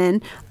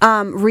women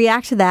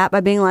react to that by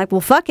being like,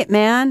 well, fuck it,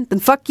 man. Then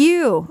fuck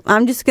you.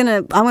 I'm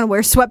gonna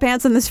wear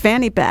sweatpants and this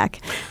fanny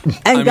pack.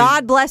 And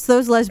God bless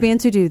those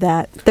lesbians who do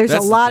that. There's a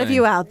lot of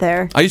you out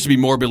there. I used to be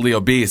morbidly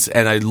obese,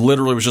 and I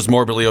literally was just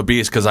morbidly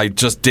obese because I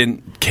just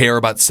didn't care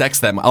about sex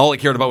that much. All I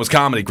cared about was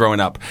comedy growing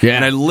up. Yeah.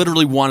 And I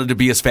literally wanted to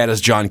be as fat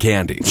as John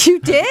Candy. You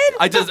did?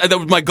 That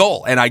was my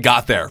goal, and I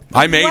got there.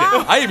 I made it.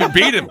 I even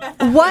beat him.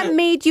 What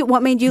made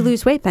you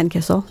lose weight, Ben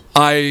Kissel?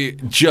 I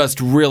just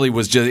really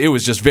it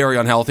was just very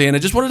unhealthy, and I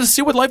just wanted to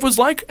see what life was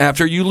like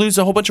after you lose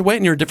a whole bunch of weight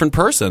and you're a different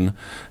person.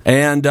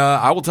 And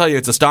I will tell you,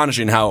 it's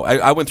astonishing how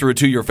I went through a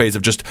 2-year phase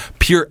of just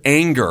pure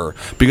anger,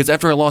 because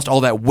after I lost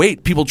all that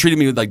weight, people treated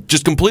me like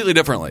just completely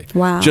differently.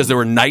 Wow. Just they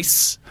were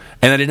nice,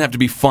 and I didn't have to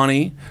be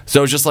funny.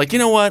 So it was just like, you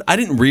know what? I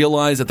didn't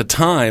realize at the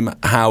time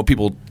how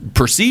people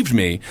perceived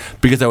me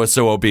because I was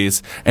so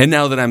obese. And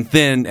now that I'm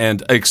thin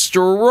and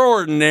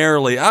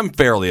extraordinarily, I'm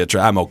fairly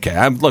attractive. I'm okay.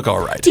 I look all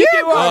right. You're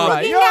a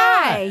good-looking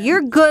guy. You're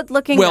a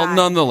good-looking guy. Well,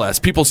 nonetheless,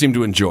 people seem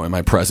to enjoy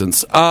my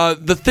presence.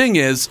 The thing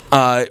is,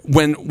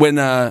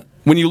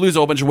 when you lose a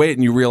whole bunch of weight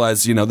and you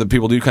realize, that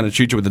people do kind of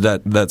treat you with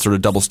that sort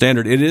of double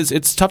standard,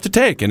 it's tough to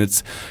take, and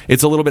it's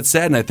a little bit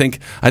sad. And I think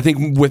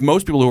with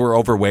most people who are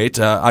overweight,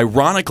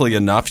 ironically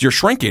enough, you're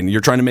shrinking.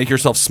 You're trying to make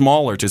yourself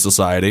smaller to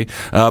society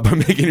by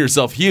making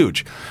yourself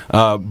huge.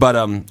 But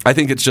I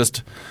think it's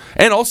just,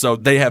 and also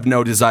they have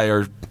no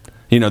desire.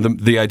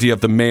 The idea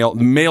of the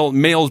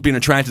males being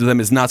attracted to them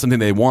is not something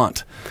they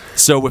want.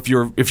 So if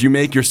you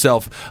make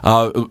yourself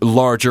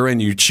larger and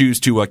you choose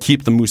to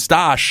keep the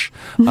mustache,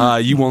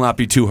 you will not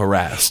be too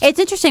harassed. It's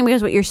interesting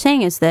because what you're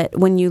saying is that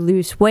when you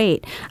lose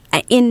weight,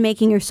 in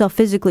making yourself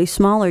physically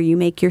smaller, you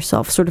make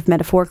yourself sort of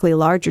metaphorically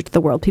larger to the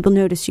world. People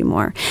notice you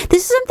more.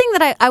 This is something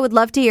that I would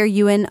love to hear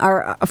you and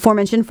our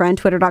aforementioned friend,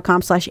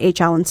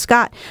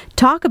 twitter.com/HAllenScott,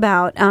 talk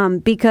about,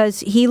 because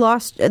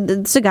this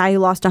is a guy who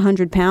lost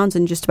 100 pounds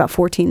in just about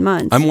 14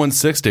 months. I'm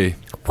 160.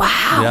 Wow.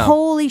 Yeah.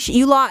 Holy shit.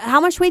 You lost, how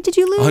much weight did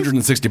you lose?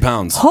 160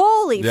 pounds.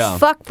 Holy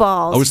fuck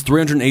balls. I was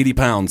 380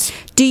 pounds.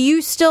 Do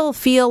you still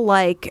feel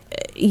like,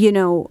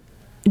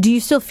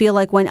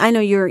 when, I know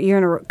you're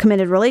in a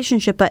committed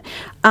relationship, but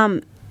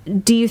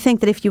do you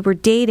think that if you were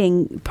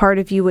dating, part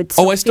of you would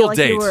still I still feel like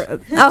date. You were,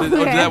 okay.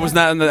 That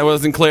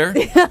wasn't clear?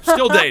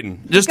 Still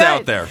dating. Just Good.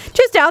 out there.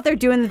 Just out there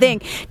doing the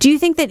thing. Do you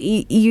think that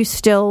you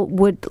still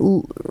would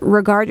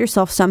regard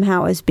yourself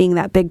somehow as being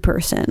that big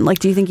person? Like,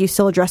 do you think you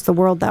still address the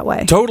world that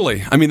way?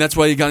 Totally. I mean, that's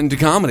why you got into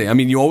comedy. I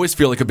mean, you always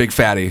feel like a big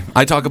fatty.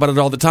 I talk about it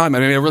all the time. I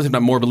mean, I really am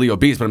not morbidly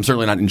obese, but I'm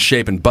certainly not in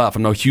shape and buff.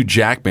 I'm no Hugh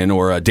Jackman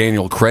or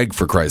Daniel Craig,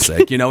 for Christ's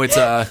sake. I'm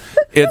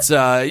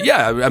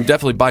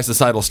definitely by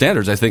societal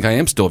standards. I think I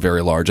am still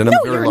very large, and I'm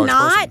a very large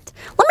person.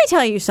 Let me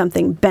tell you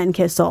something, Ben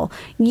Kissel.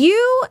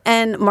 You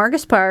and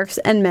Marcus Parks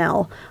and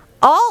Mel,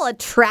 all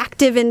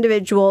attractive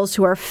individuals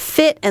who are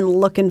fit and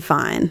looking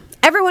fine.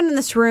 Everyone in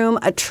this room,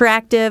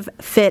 attractive,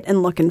 fit,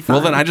 and looking fine.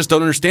 Well, then I just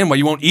don't understand why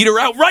you won't eat her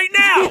out right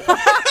now.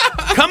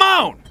 Come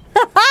on.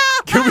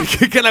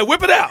 Can I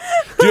whip it out?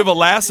 Do you have a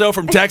lasso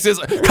from Texas?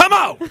 Come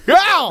on!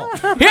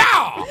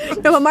 Yeah!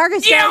 No, but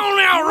Marcus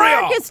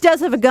does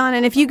have a gun,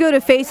 and if you go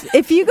to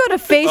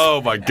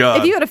Oh my God!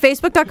 If you go to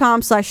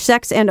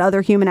Facebook.com/sex and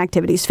other human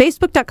activities,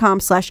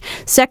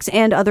 Facebook.com/sex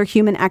and other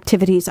human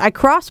activities, I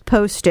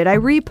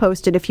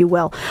reposted, if you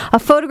will, a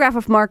photograph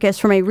of Marcus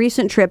from a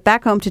recent trip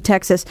back home to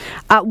Texas.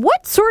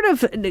 What sort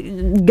of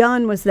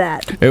gun was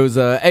that? It was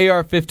a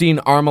AR-15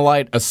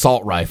 Armalite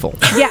assault rifle.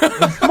 Yeah,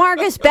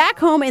 Marcus back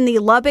home in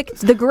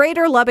the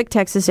greater Lubbock,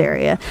 Texas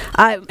area,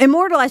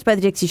 immortalized by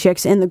the Dixie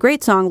Chicks in the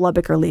great song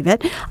 "Lubbock or Leave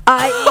It."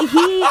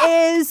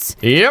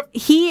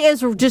 He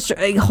is just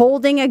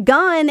holding a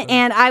gun,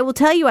 and I will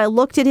tell you, I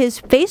looked at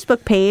his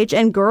Facebook page,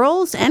 and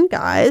girls and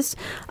guys,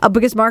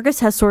 because Marcus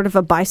has sort of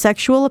a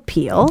bisexual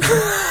appeal,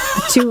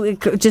 to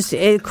just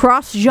a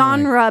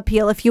cross-genre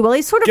appeal, if you will.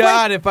 He's sort of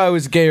if I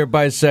was gay or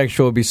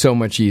bisexual, it'd be so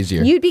much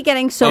easier. You'd be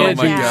getting so much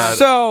God.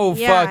 So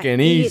fucking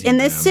easy. In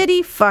this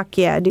city, fuck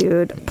yeah,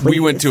 dude. Please. We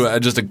went to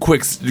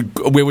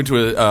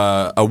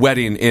a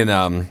wedding in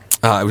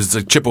it was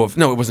it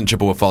wasn't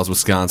Chippewa Falls,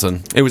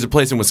 Wisconsin. It was a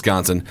place in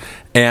Wisconsin,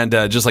 and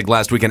just like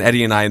last weekend,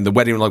 Eddie and I, and the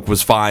wedding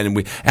was fine.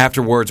 And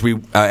afterwards,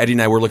 Eddie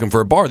and I were looking for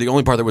a bar. The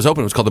only bar that was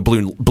open was called the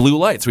Blue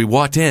Lights. We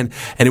walked in,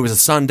 and it was a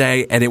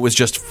Sunday, and it was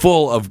just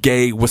full of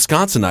gay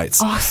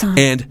Wisconsinites. Awesome.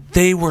 And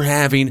they were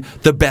having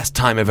the best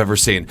time I've ever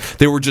seen.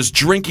 They were just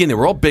drinking. They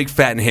were all big,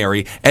 fat, and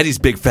hairy. Eddie's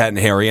big, fat, and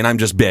hairy, and I'm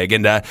just big.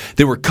 And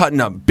they were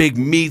cutting up big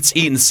meats,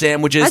 eating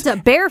sandwiches. That's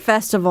a bear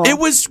festival. It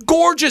was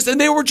gorgeous,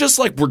 and they were just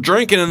like, we're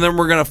drinking, and then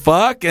we're gonna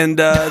fuck, and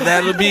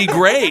that'll be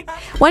great.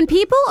 When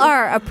people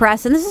are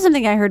oppressed, and this is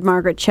something I heard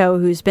Margaret Cho,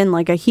 who's been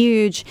like a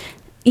huge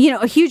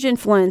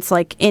influence,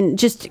 like in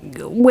just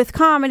with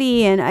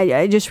comedy, and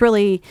I just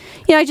really,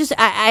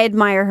 I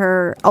admire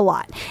her a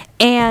lot,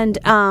 and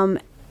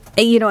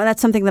and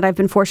that's something that I've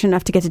been fortunate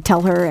enough to get to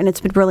tell her, and it's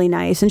been really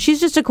nice. And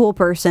she's just a cool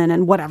person,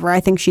 and whatever.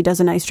 I think she does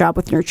a nice job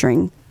with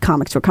nurturing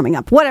comics who are coming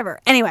up. Whatever.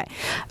 Anyway,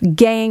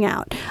 gaying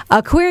out.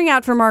 Queering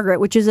out for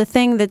Margaret, which is a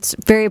thing that's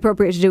very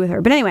appropriate to do with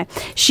her. But anyway,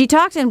 she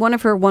talked in one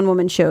of her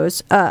one-woman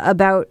shows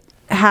about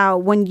how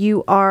when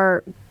you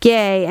are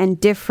gay and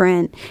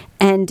different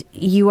and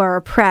you are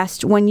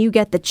oppressed, when you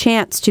get the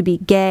chance to be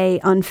gay,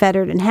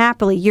 unfettered, and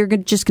happily, you're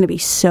just going to be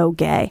so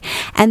gay.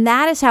 And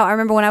that is how I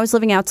remember when I was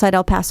living outside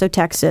El Paso,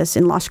 Texas,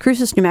 in Las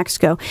Cruces, New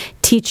Mexico,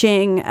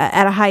 teaching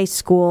at a high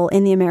school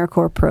in the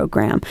AmeriCorps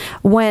program.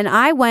 When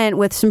I went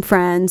with some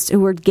friends who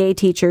were gay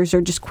teachers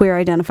or just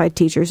queer-identified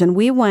teachers, and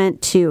we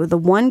went to the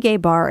one gay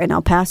bar in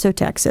El Paso,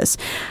 Texas,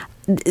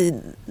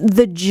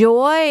 the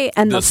joy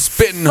and the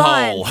spitting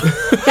fun. hole.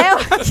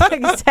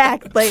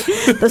 Exactly.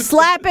 The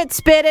slap it,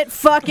 spit it,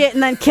 fuck it,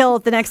 and then kill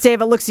it the next day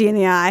if it looks you in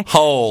the eye.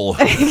 Hole.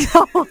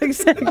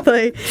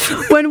 Exactly.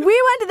 When we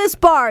went to this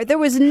bar, there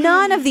was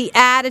none of the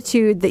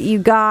attitude that you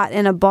got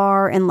in a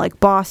bar in like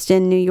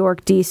Boston, New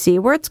York, D.C.,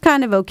 where it's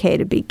kind of okay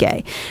to be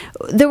gay.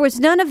 There was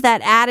none of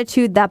that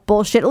attitude, that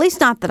bullshit, at least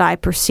not that I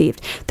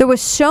perceived. There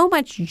was so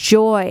much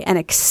joy and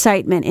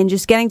excitement in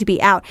just getting to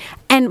be out.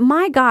 And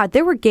my God,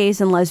 there were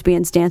gays and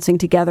lesbians dancing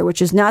together,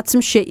 which is not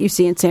some shit you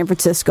see in San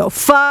Francisco.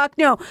 Fuck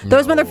no.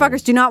 Those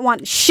motherfuckers do not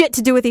want shit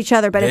to do with each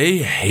other. But they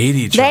hate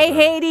each other. They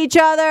hate each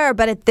other.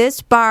 But at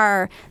this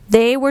bar,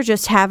 they were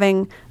just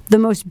having the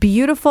most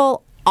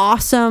beautiful,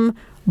 awesome,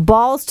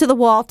 balls to the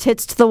wall,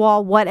 tits to the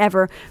wall,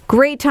 whatever.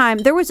 Great time.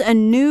 There was a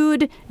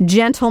nude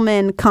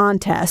gentleman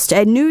contest,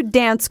 a nude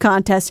dance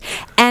contest,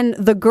 and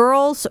the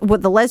girls,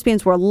 the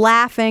lesbians, were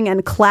laughing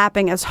and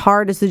clapping as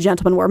hard as the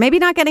gentlemen were. Maybe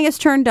not getting us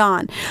turned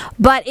on,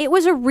 but it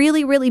was a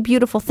really, really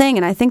beautiful thing.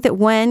 And I think that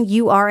when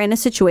you are in a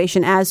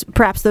situation, as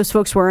perhaps those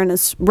folks were in a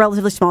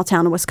relatively small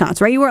town in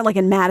Wisconsin, right? You weren't like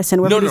in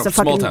Madison, where everybody's a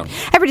fucking small town.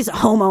 Everybody's a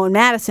homo in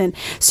Madison.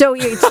 So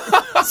you're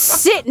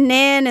sitting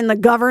in the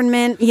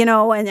government,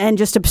 and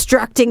just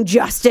obstructing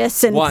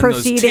justice and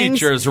proceedings. Those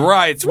teachers'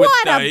 rights with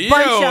what the a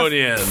bunch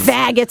unions. Of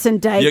faggots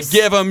and dykes.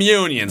 You give them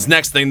unions.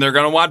 Next thing they're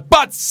going to want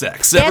butt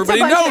sex.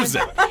 Everybody knows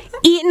it.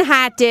 Eating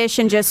hot dish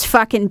and just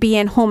fucking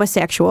being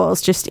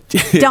homosexuals. Just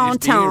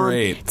downtown.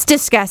 It's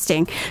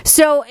disgusting.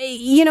 So,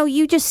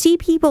 you just see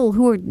people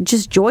who are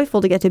just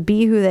joyful to get to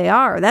be who they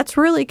are. That's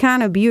really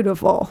kind of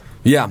beautiful.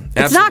 Yeah,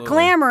 absolutely. It's not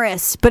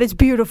glamorous, but it's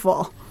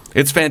beautiful.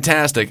 It's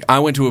fantastic. I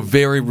went to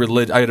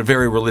I had a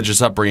very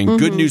religious upbringing,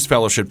 Good News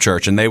Fellowship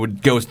Church, and they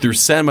would go through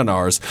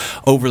seminars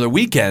over the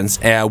weekends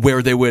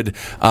where they would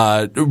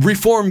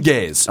reform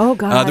gays. Oh,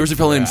 God. There was a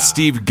fellow named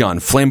Steve Gunn,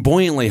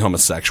 flamboyantly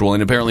homosexual,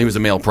 and apparently he was a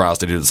male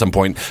prostitute at some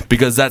point,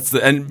 because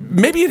and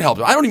maybe it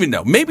helped him. I don't even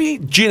know. Maybe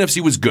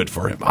GNFC was good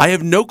for him. I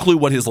have no clue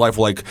what his life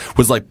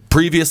was like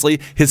previously.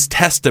 His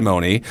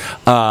testimony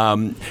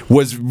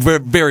was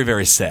very,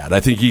 very sad. I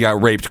think he got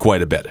raped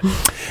quite a bit.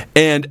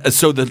 And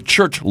so the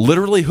church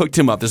literally hooked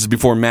him up. This is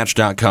before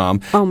Match.com.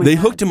 They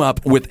hooked him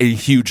up with a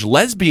huge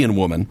lesbian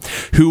woman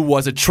who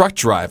was a truck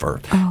driver,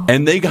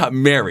 and they got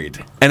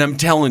married. And I'm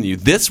telling you,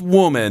 this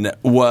woman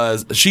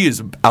she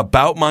is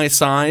about my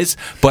size,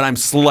 but I'm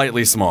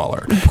slightly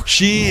smaller.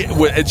 She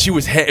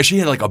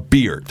had like a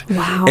beard.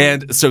 Wow.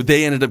 And so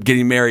they ended up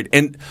getting married.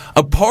 And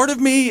a part of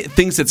me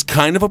thinks it's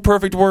kind of a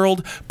perfect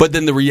world, but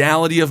then the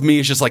reality of me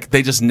is just like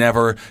they just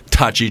never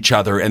touch each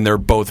other, and they're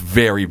both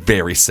very,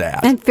 very sad.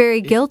 And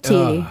very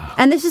guilty.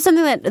 And this is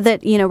something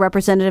that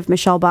Representative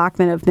Michelle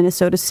Bachmann of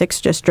Minnesota's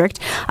 6th District,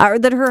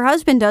 that her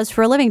husband does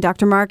for a living,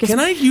 Dr. Marcus. Can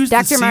I use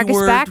the C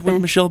word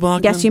with Michelle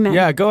Bachmann? Yes, you may.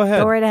 Yeah, go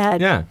ahead. Go right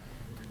ahead. Yeah.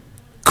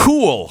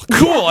 Cool.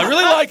 I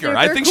really like her.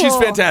 I think she's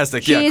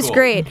fantastic. She's cool.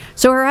 great.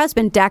 So her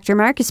husband, Dr.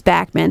 Marcus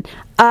Bachmann,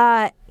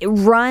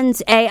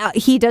 runs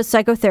he does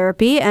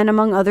psychotherapy, and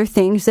among other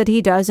things that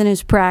he does in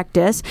his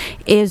practice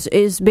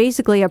is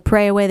basically a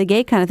pray away the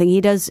gay kind of thing. He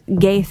does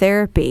gay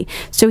therapy.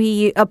 So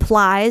he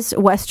applies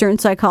Western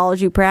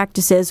psychology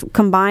practices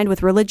combined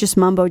with religious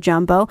mumbo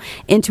jumbo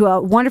into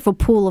a wonderful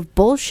pool of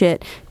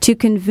bullshit to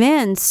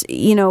convince,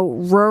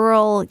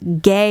 rural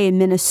gay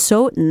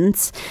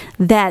Minnesotans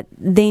that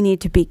they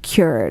need to be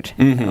cured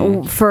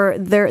for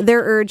their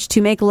urge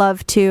to make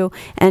love to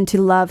and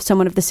to love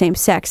someone of the same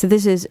sex. So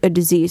this is a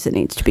disease that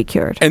needs to be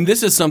cured. And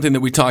this is something that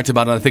we talked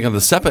about, I think, on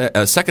the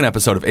second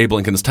episode of Abe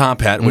Lincoln's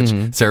Top Hat, which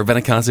Sarah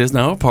Benincasa is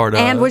now a part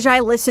of. And which I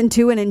listened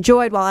to and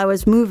enjoyed while I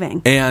was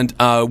moving. And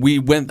I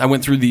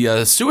went through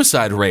the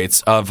suicide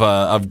rates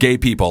of gay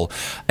people.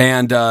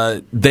 And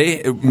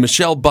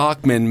Michelle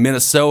Bachmann,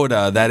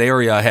 Minnesota, that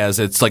area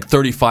it's like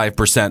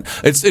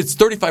 35%. It's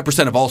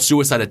 35% of all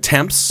suicide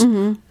attempts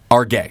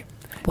are gay.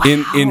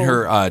 Wow. In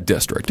her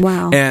district.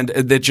 Wow. And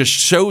that just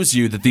shows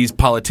you that these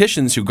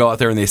politicians who go out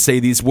there and they say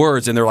these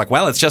words and they're like,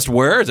 well, it's just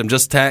words. I'm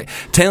just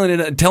telling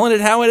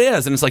it how it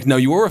is. And it's like, no,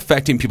 you were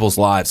affecting people's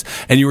lives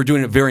and you were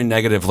doing it very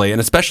negatively.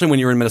 And especially when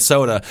you're in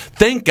Minnesota,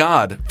 thank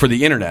God for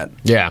the internet.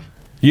 Yeah.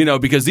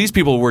 Because these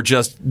people were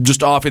just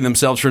offing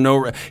themselves for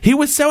no... He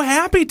was so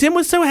happy. Tim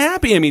was so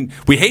happy. I mean,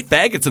 we hate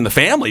faggots in the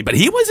family, but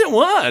he wasn't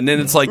one. And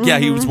it's like, yeah,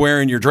 he was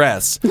wearing your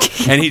dress.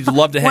 And he'd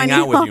love to hang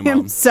out with you, Mom.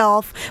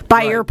 himself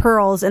by your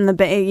pearls in the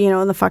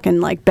in the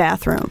fucking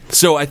bathroom.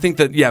 So I think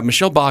that,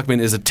 Michelle Bachmann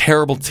is a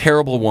terrible,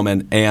 terrible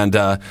woman. And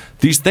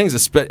these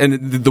things,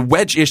 and the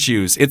wedge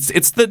issues,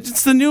 it's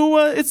the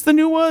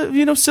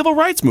new civil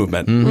rights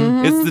movement.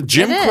 It's the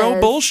Jim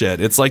Crow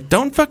bullshit. It's like,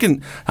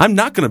 I'm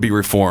not going to be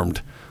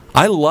reformed.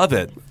 I love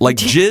it. Like,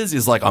 jizz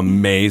is like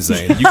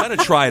amazing. You got to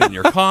try it in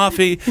your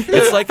coffee.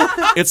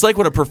 It's like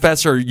what a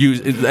professor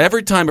uses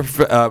every time. What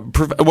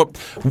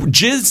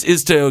jizz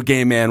is to a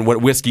gay man what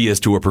whiskey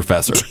is to a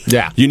professor.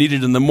 Yeah, you need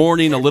it in the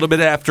morning, a little bit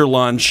after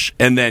lunch,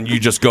 and then you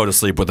just go to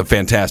sleep with a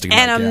fantastic.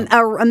 And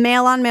a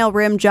male-on-male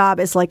rim job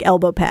is like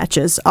elbow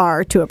patches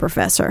are to a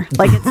professor.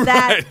 Like, it's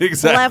that right,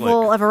 exactly.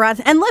 level of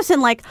erotic. And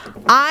listen, like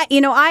I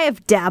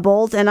have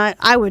dabbled, and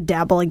I would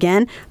dabble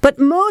again, but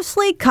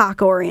mostly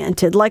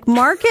cock-oriented. Like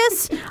Marcus.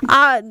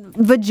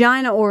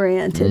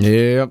 Vagina-oriented.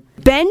 Yep.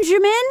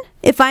 Benjamin,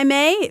 if I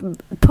may,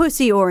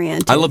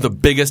 pussy-oriented. I love the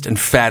biggest and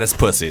fattest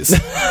pussies.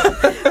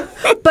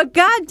 But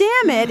God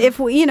damn it, if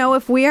we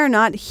are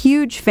not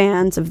huge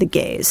fans of the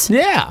gays.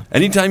 Yeah.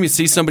 Anytime you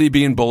see somebody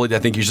being bullied, I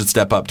think you should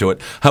step up to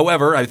it.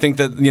 However, I think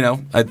that,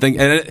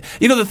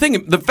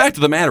 the fact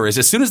of the matter is,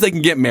 as soon as they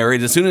can get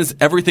married, as soon as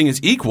everything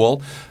is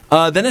equal,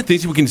 then I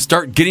think we can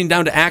start getting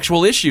down to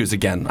actual issues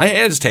again. I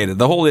agitated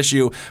the whole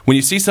issue. When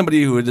you see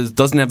somebody who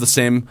doesn't have the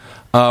same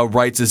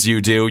rights as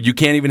you do, you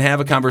can't even have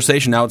a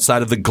conversation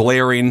outside of the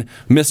glaring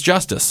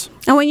misjustice.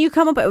 And when you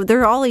come up,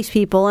 there are all these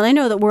people, and I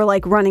know that we're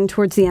like running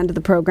towards the end of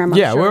the program.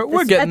 Yeah,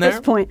 we're getting there at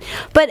this point.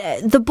 But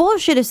the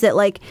bullshit is that,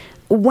 like,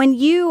 when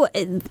you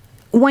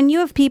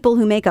have people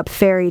who make up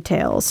fairy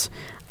tales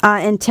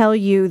and tell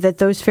you that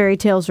those fairy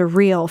tales are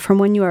real from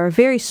when you are a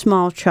very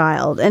small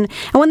child. And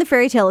when the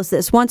fairy tale is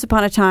this: once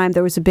upon a time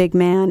there was a big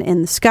man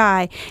in the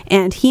sky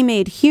and he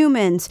made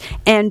humans,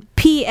 and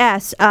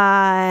P.S.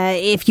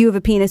 If you have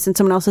a penis and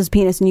someone else has a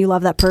penis and you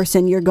love that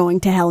person, you're going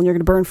to hell and you're going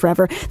to burn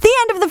forever. The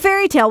end of the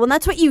fairy tale. Well,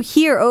 that's what you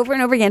hear over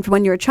and over again from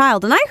when you're a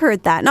child. And I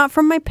heard that, not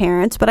from my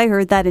parents, but I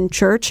heard that in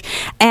church.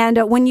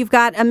 And when you've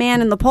got a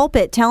man in the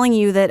pulpit telling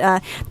you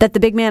that the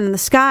big man in the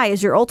sky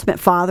is your ultimate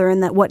father,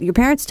 and that what your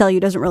parents tell you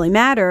doesn't really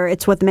matter,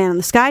 it's what the man in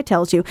the sky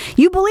tells you,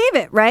 you believe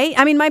it, right?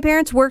 I mean, my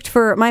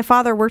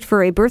father worked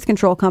for a birth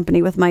control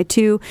company with my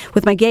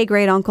gay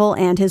great uncle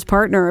and his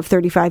partner of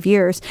 35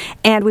 years,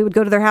 and we would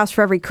go to their house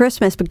for every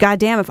Christmas. But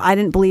goddamn, if I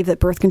didn't believe that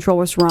birth control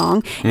was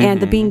wrong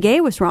and that being gay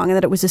was wrong and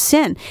that it was a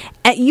sin,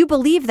 you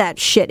believe that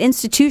shit.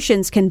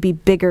 Institutions can be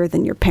bigger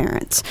than your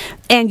parents,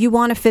 and you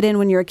want to fit in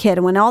when you're a kid.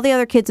 And when all the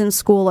other kids in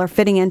school are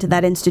fitting into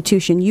that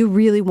institution, you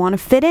really want to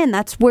fit in.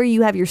 That's where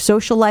you have your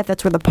social life.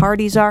 That's where the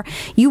parties are.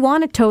 You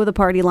want to toe the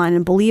party line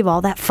and believe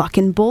all that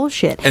fucking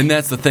bullshit. And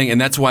that's the thing,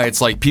 and that's why it's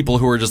like people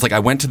who are just like, I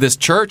went to this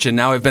church and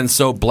now I've been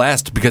so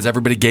blessed because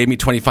everybody gave me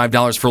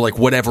 $25 for like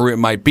whatever it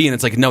might be. And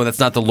it's like, no, that's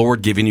not the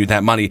Lord giving you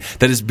that money.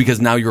 That is because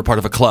now you're a part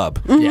of a club.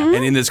 Mm-hmm.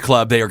 And in this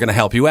club they are going to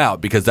help you out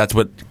because that's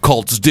what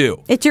cults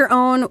do. It's your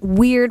own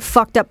weird weird,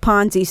 fucked up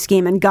Ponzi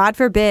scheme. And God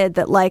forbid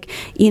that, like,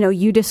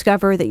 you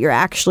discover that you're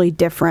actually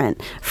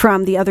different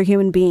from the other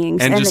human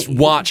beings. And just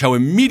watch how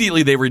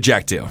immediately they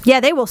reject you. Yeah,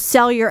 they will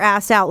sell your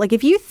ass out. Like,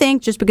 if you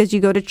think just because you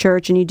go to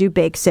church and you do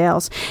bake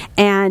sales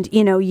and,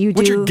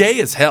 Which are gay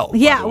as hell.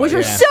 Yeah, which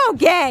are so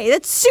gay.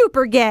 That's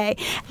super gay.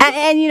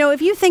 And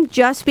if you think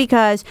just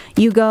because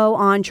you go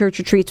on church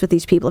retreats with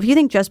these people, if you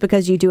think just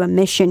because you do a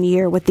mission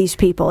year with these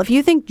people, if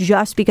you think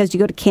just because you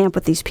go to camp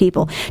with these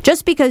people,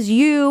 just because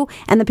you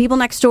and the people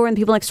next door and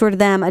the people next door to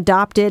them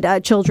adopted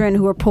children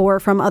who are poor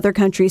from other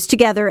countries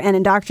together and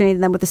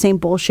indoctrinated them with the same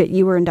bullshit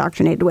you were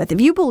indoctrinated with,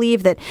 if you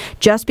believe that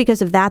just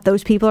because of that,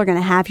 those people are going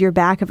to have your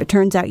back if it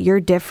turns out you're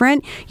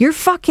different, you're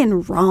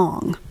fucking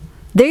wrong.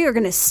 They are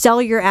going to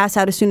sell your ass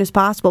out as soon as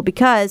possible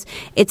because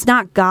it's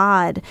not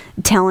God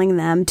telling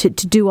them to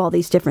do all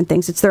these different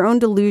things. It's their own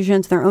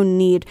delusions, their own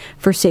need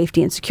for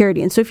safety and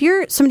security. And so if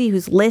you're somebody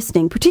who's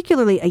listening,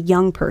 particularly a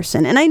young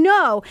person, and I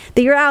know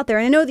that you're out there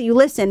and I know that you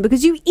listen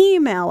because you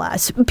email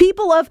us,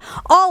 people of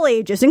all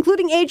ages,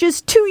 including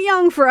ages too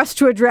young for us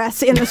to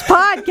address in this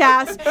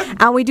podcast,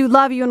 and we do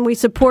love you and we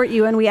support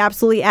you and we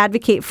absolutely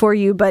advocate for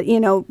you, but,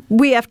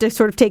 we have to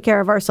sort of take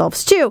care of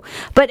ourselves too.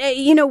 But,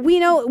 we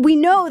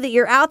know that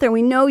you're out there.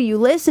 We know you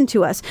listen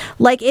to us.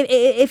 Like,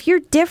 if you're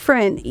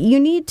different,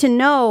 you need to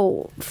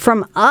know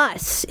from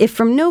us, if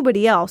from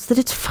nobody else, that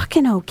it's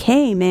fucking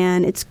okay,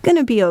 man. It's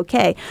gonna be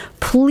okay.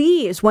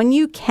 Please, when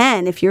you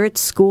can, if you're at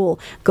school,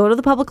 go to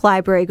the public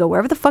library, go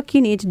wherever the fuck you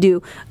need to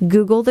do,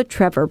 Google the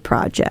Trevor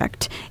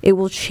Project. It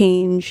will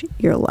change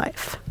your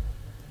life.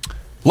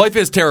 Life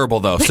is terrible,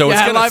 though, so it's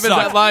going to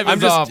suck. Life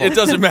is awful. It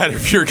doesn't matter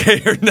if you're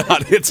gay or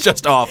not. It's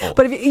just awful.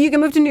 But if you can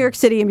move to New York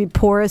City and be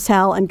poor as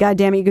hell, and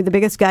goddamn it, you get the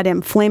biggest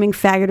goddamn flaming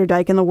faggot or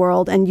dyke in the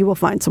world, and you will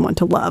find someone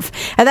to love.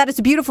 And that is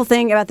the beautiful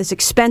thing about this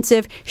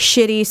expensive,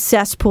 shitty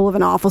cesspool of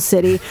an awful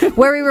city,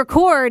 where we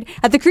record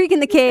at the Creek in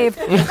the Cave,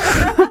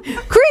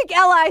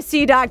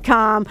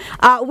 creeklic.com.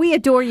 We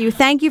adore you.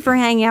 Thank you for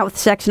hanging out with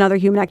Sex and Other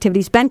Human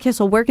Activities. Ben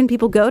Kissel, where can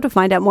people go to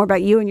find out more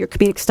about you and your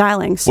comedic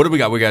stylings? What do we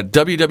got? We got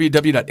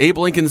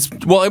www.abelincoln's...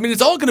 Well, I mean,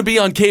 it's all going to be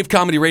on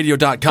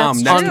cavecomedyradio.com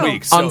next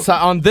week. So.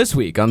 On this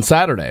week, on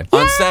Saturday.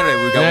 On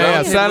Saturday, we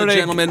got Saturday,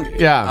 Gentlemen.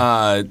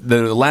 Yeah.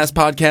 The last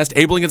podcast,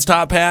 Abe Lincoln's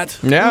Top Hat.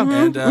 Yeah.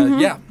 And,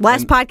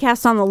 Last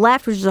podcast on the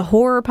left, which is a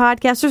horror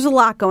podcast. There's a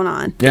lot going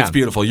on. Yeah. It's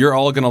beautiful. You're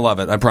all going to love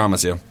it. I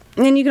promise you.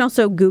 And you can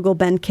also Google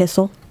Ben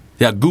Kissel.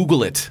 Yeah,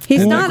 Google it.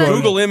 He's not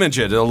Google image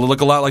it. It'll look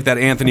a lot like that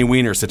Anthony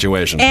Weiner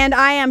situation. And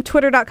I am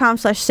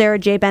twitter.com/Sarah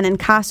J.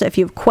 Benincasa. If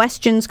you have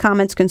questions,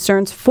 comments,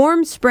 concerns,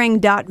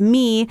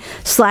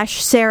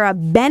 formspring.me/Sarah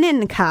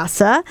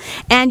Benincasa.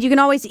 And you can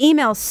always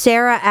email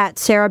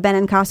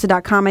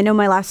sarah@sarahbenincasa.com. I know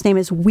my last name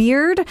is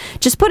weird.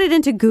 Just put it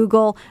into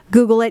Google.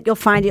 Google it. You'll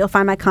find it. You'll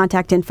find my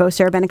contact info,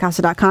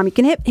 sarahbenincasa.com. You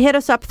can hit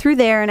us up through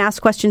there and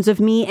ask questions of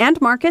me and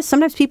Marcus.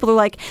 Sometimes people are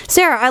like,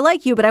 Sarah, I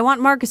like you, but I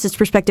want Marcus's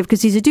perspective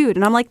because he's a dude.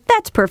 And I'm like,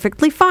 that's perfect.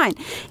 Fine.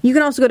 You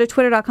can also go to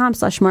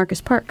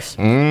twitter.com/MarcusParks.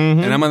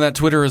 And I'm on that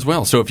Twitter as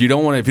well. So if you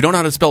don't know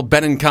how to spell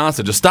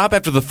Benincasa, just stop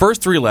after the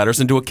first three letters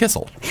and do a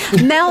Kissel.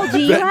 Mel, do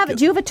you have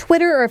a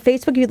Twitter or a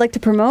Facebook you'd like to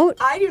promote?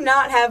 I do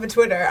not have a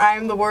Twitter.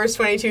 I'm the worst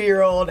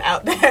 22-year-old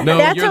out there. No,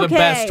 That's you're okay. the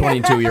best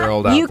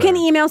 22-year-old out there. You can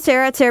email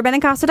Sarah at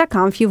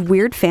sarahbenincasa.com if you have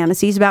weird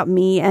fantasies about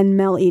me and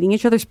Mel eating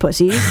each other's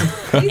pussies.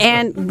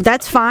 And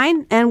that's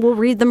fine. And we'll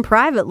read them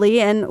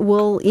privately and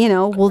we'll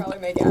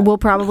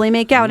probably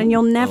make out. And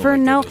you'll never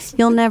know. Goodness.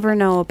 You'll never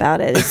know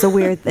about it.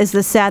 It's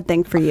the sad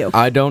thing for you.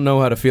 I don't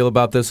know how to feel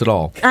about this at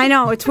all. I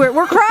know, it's weird.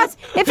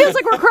 It feels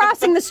like we're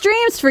crossing the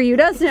streams for you,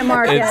 doesn't it,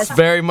 Marcus? It's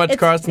very much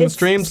crossing the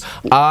streams.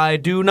 I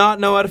do not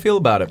know how to feel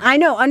about it. I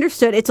know,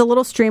 understood. It's a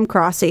little stream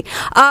crossy.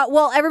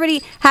 Well,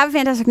 everybody, have a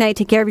fantastic night.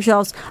 Take care of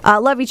yourselves.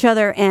 Love each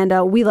other, and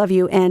we love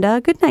you. And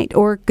good night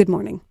or good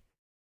morning.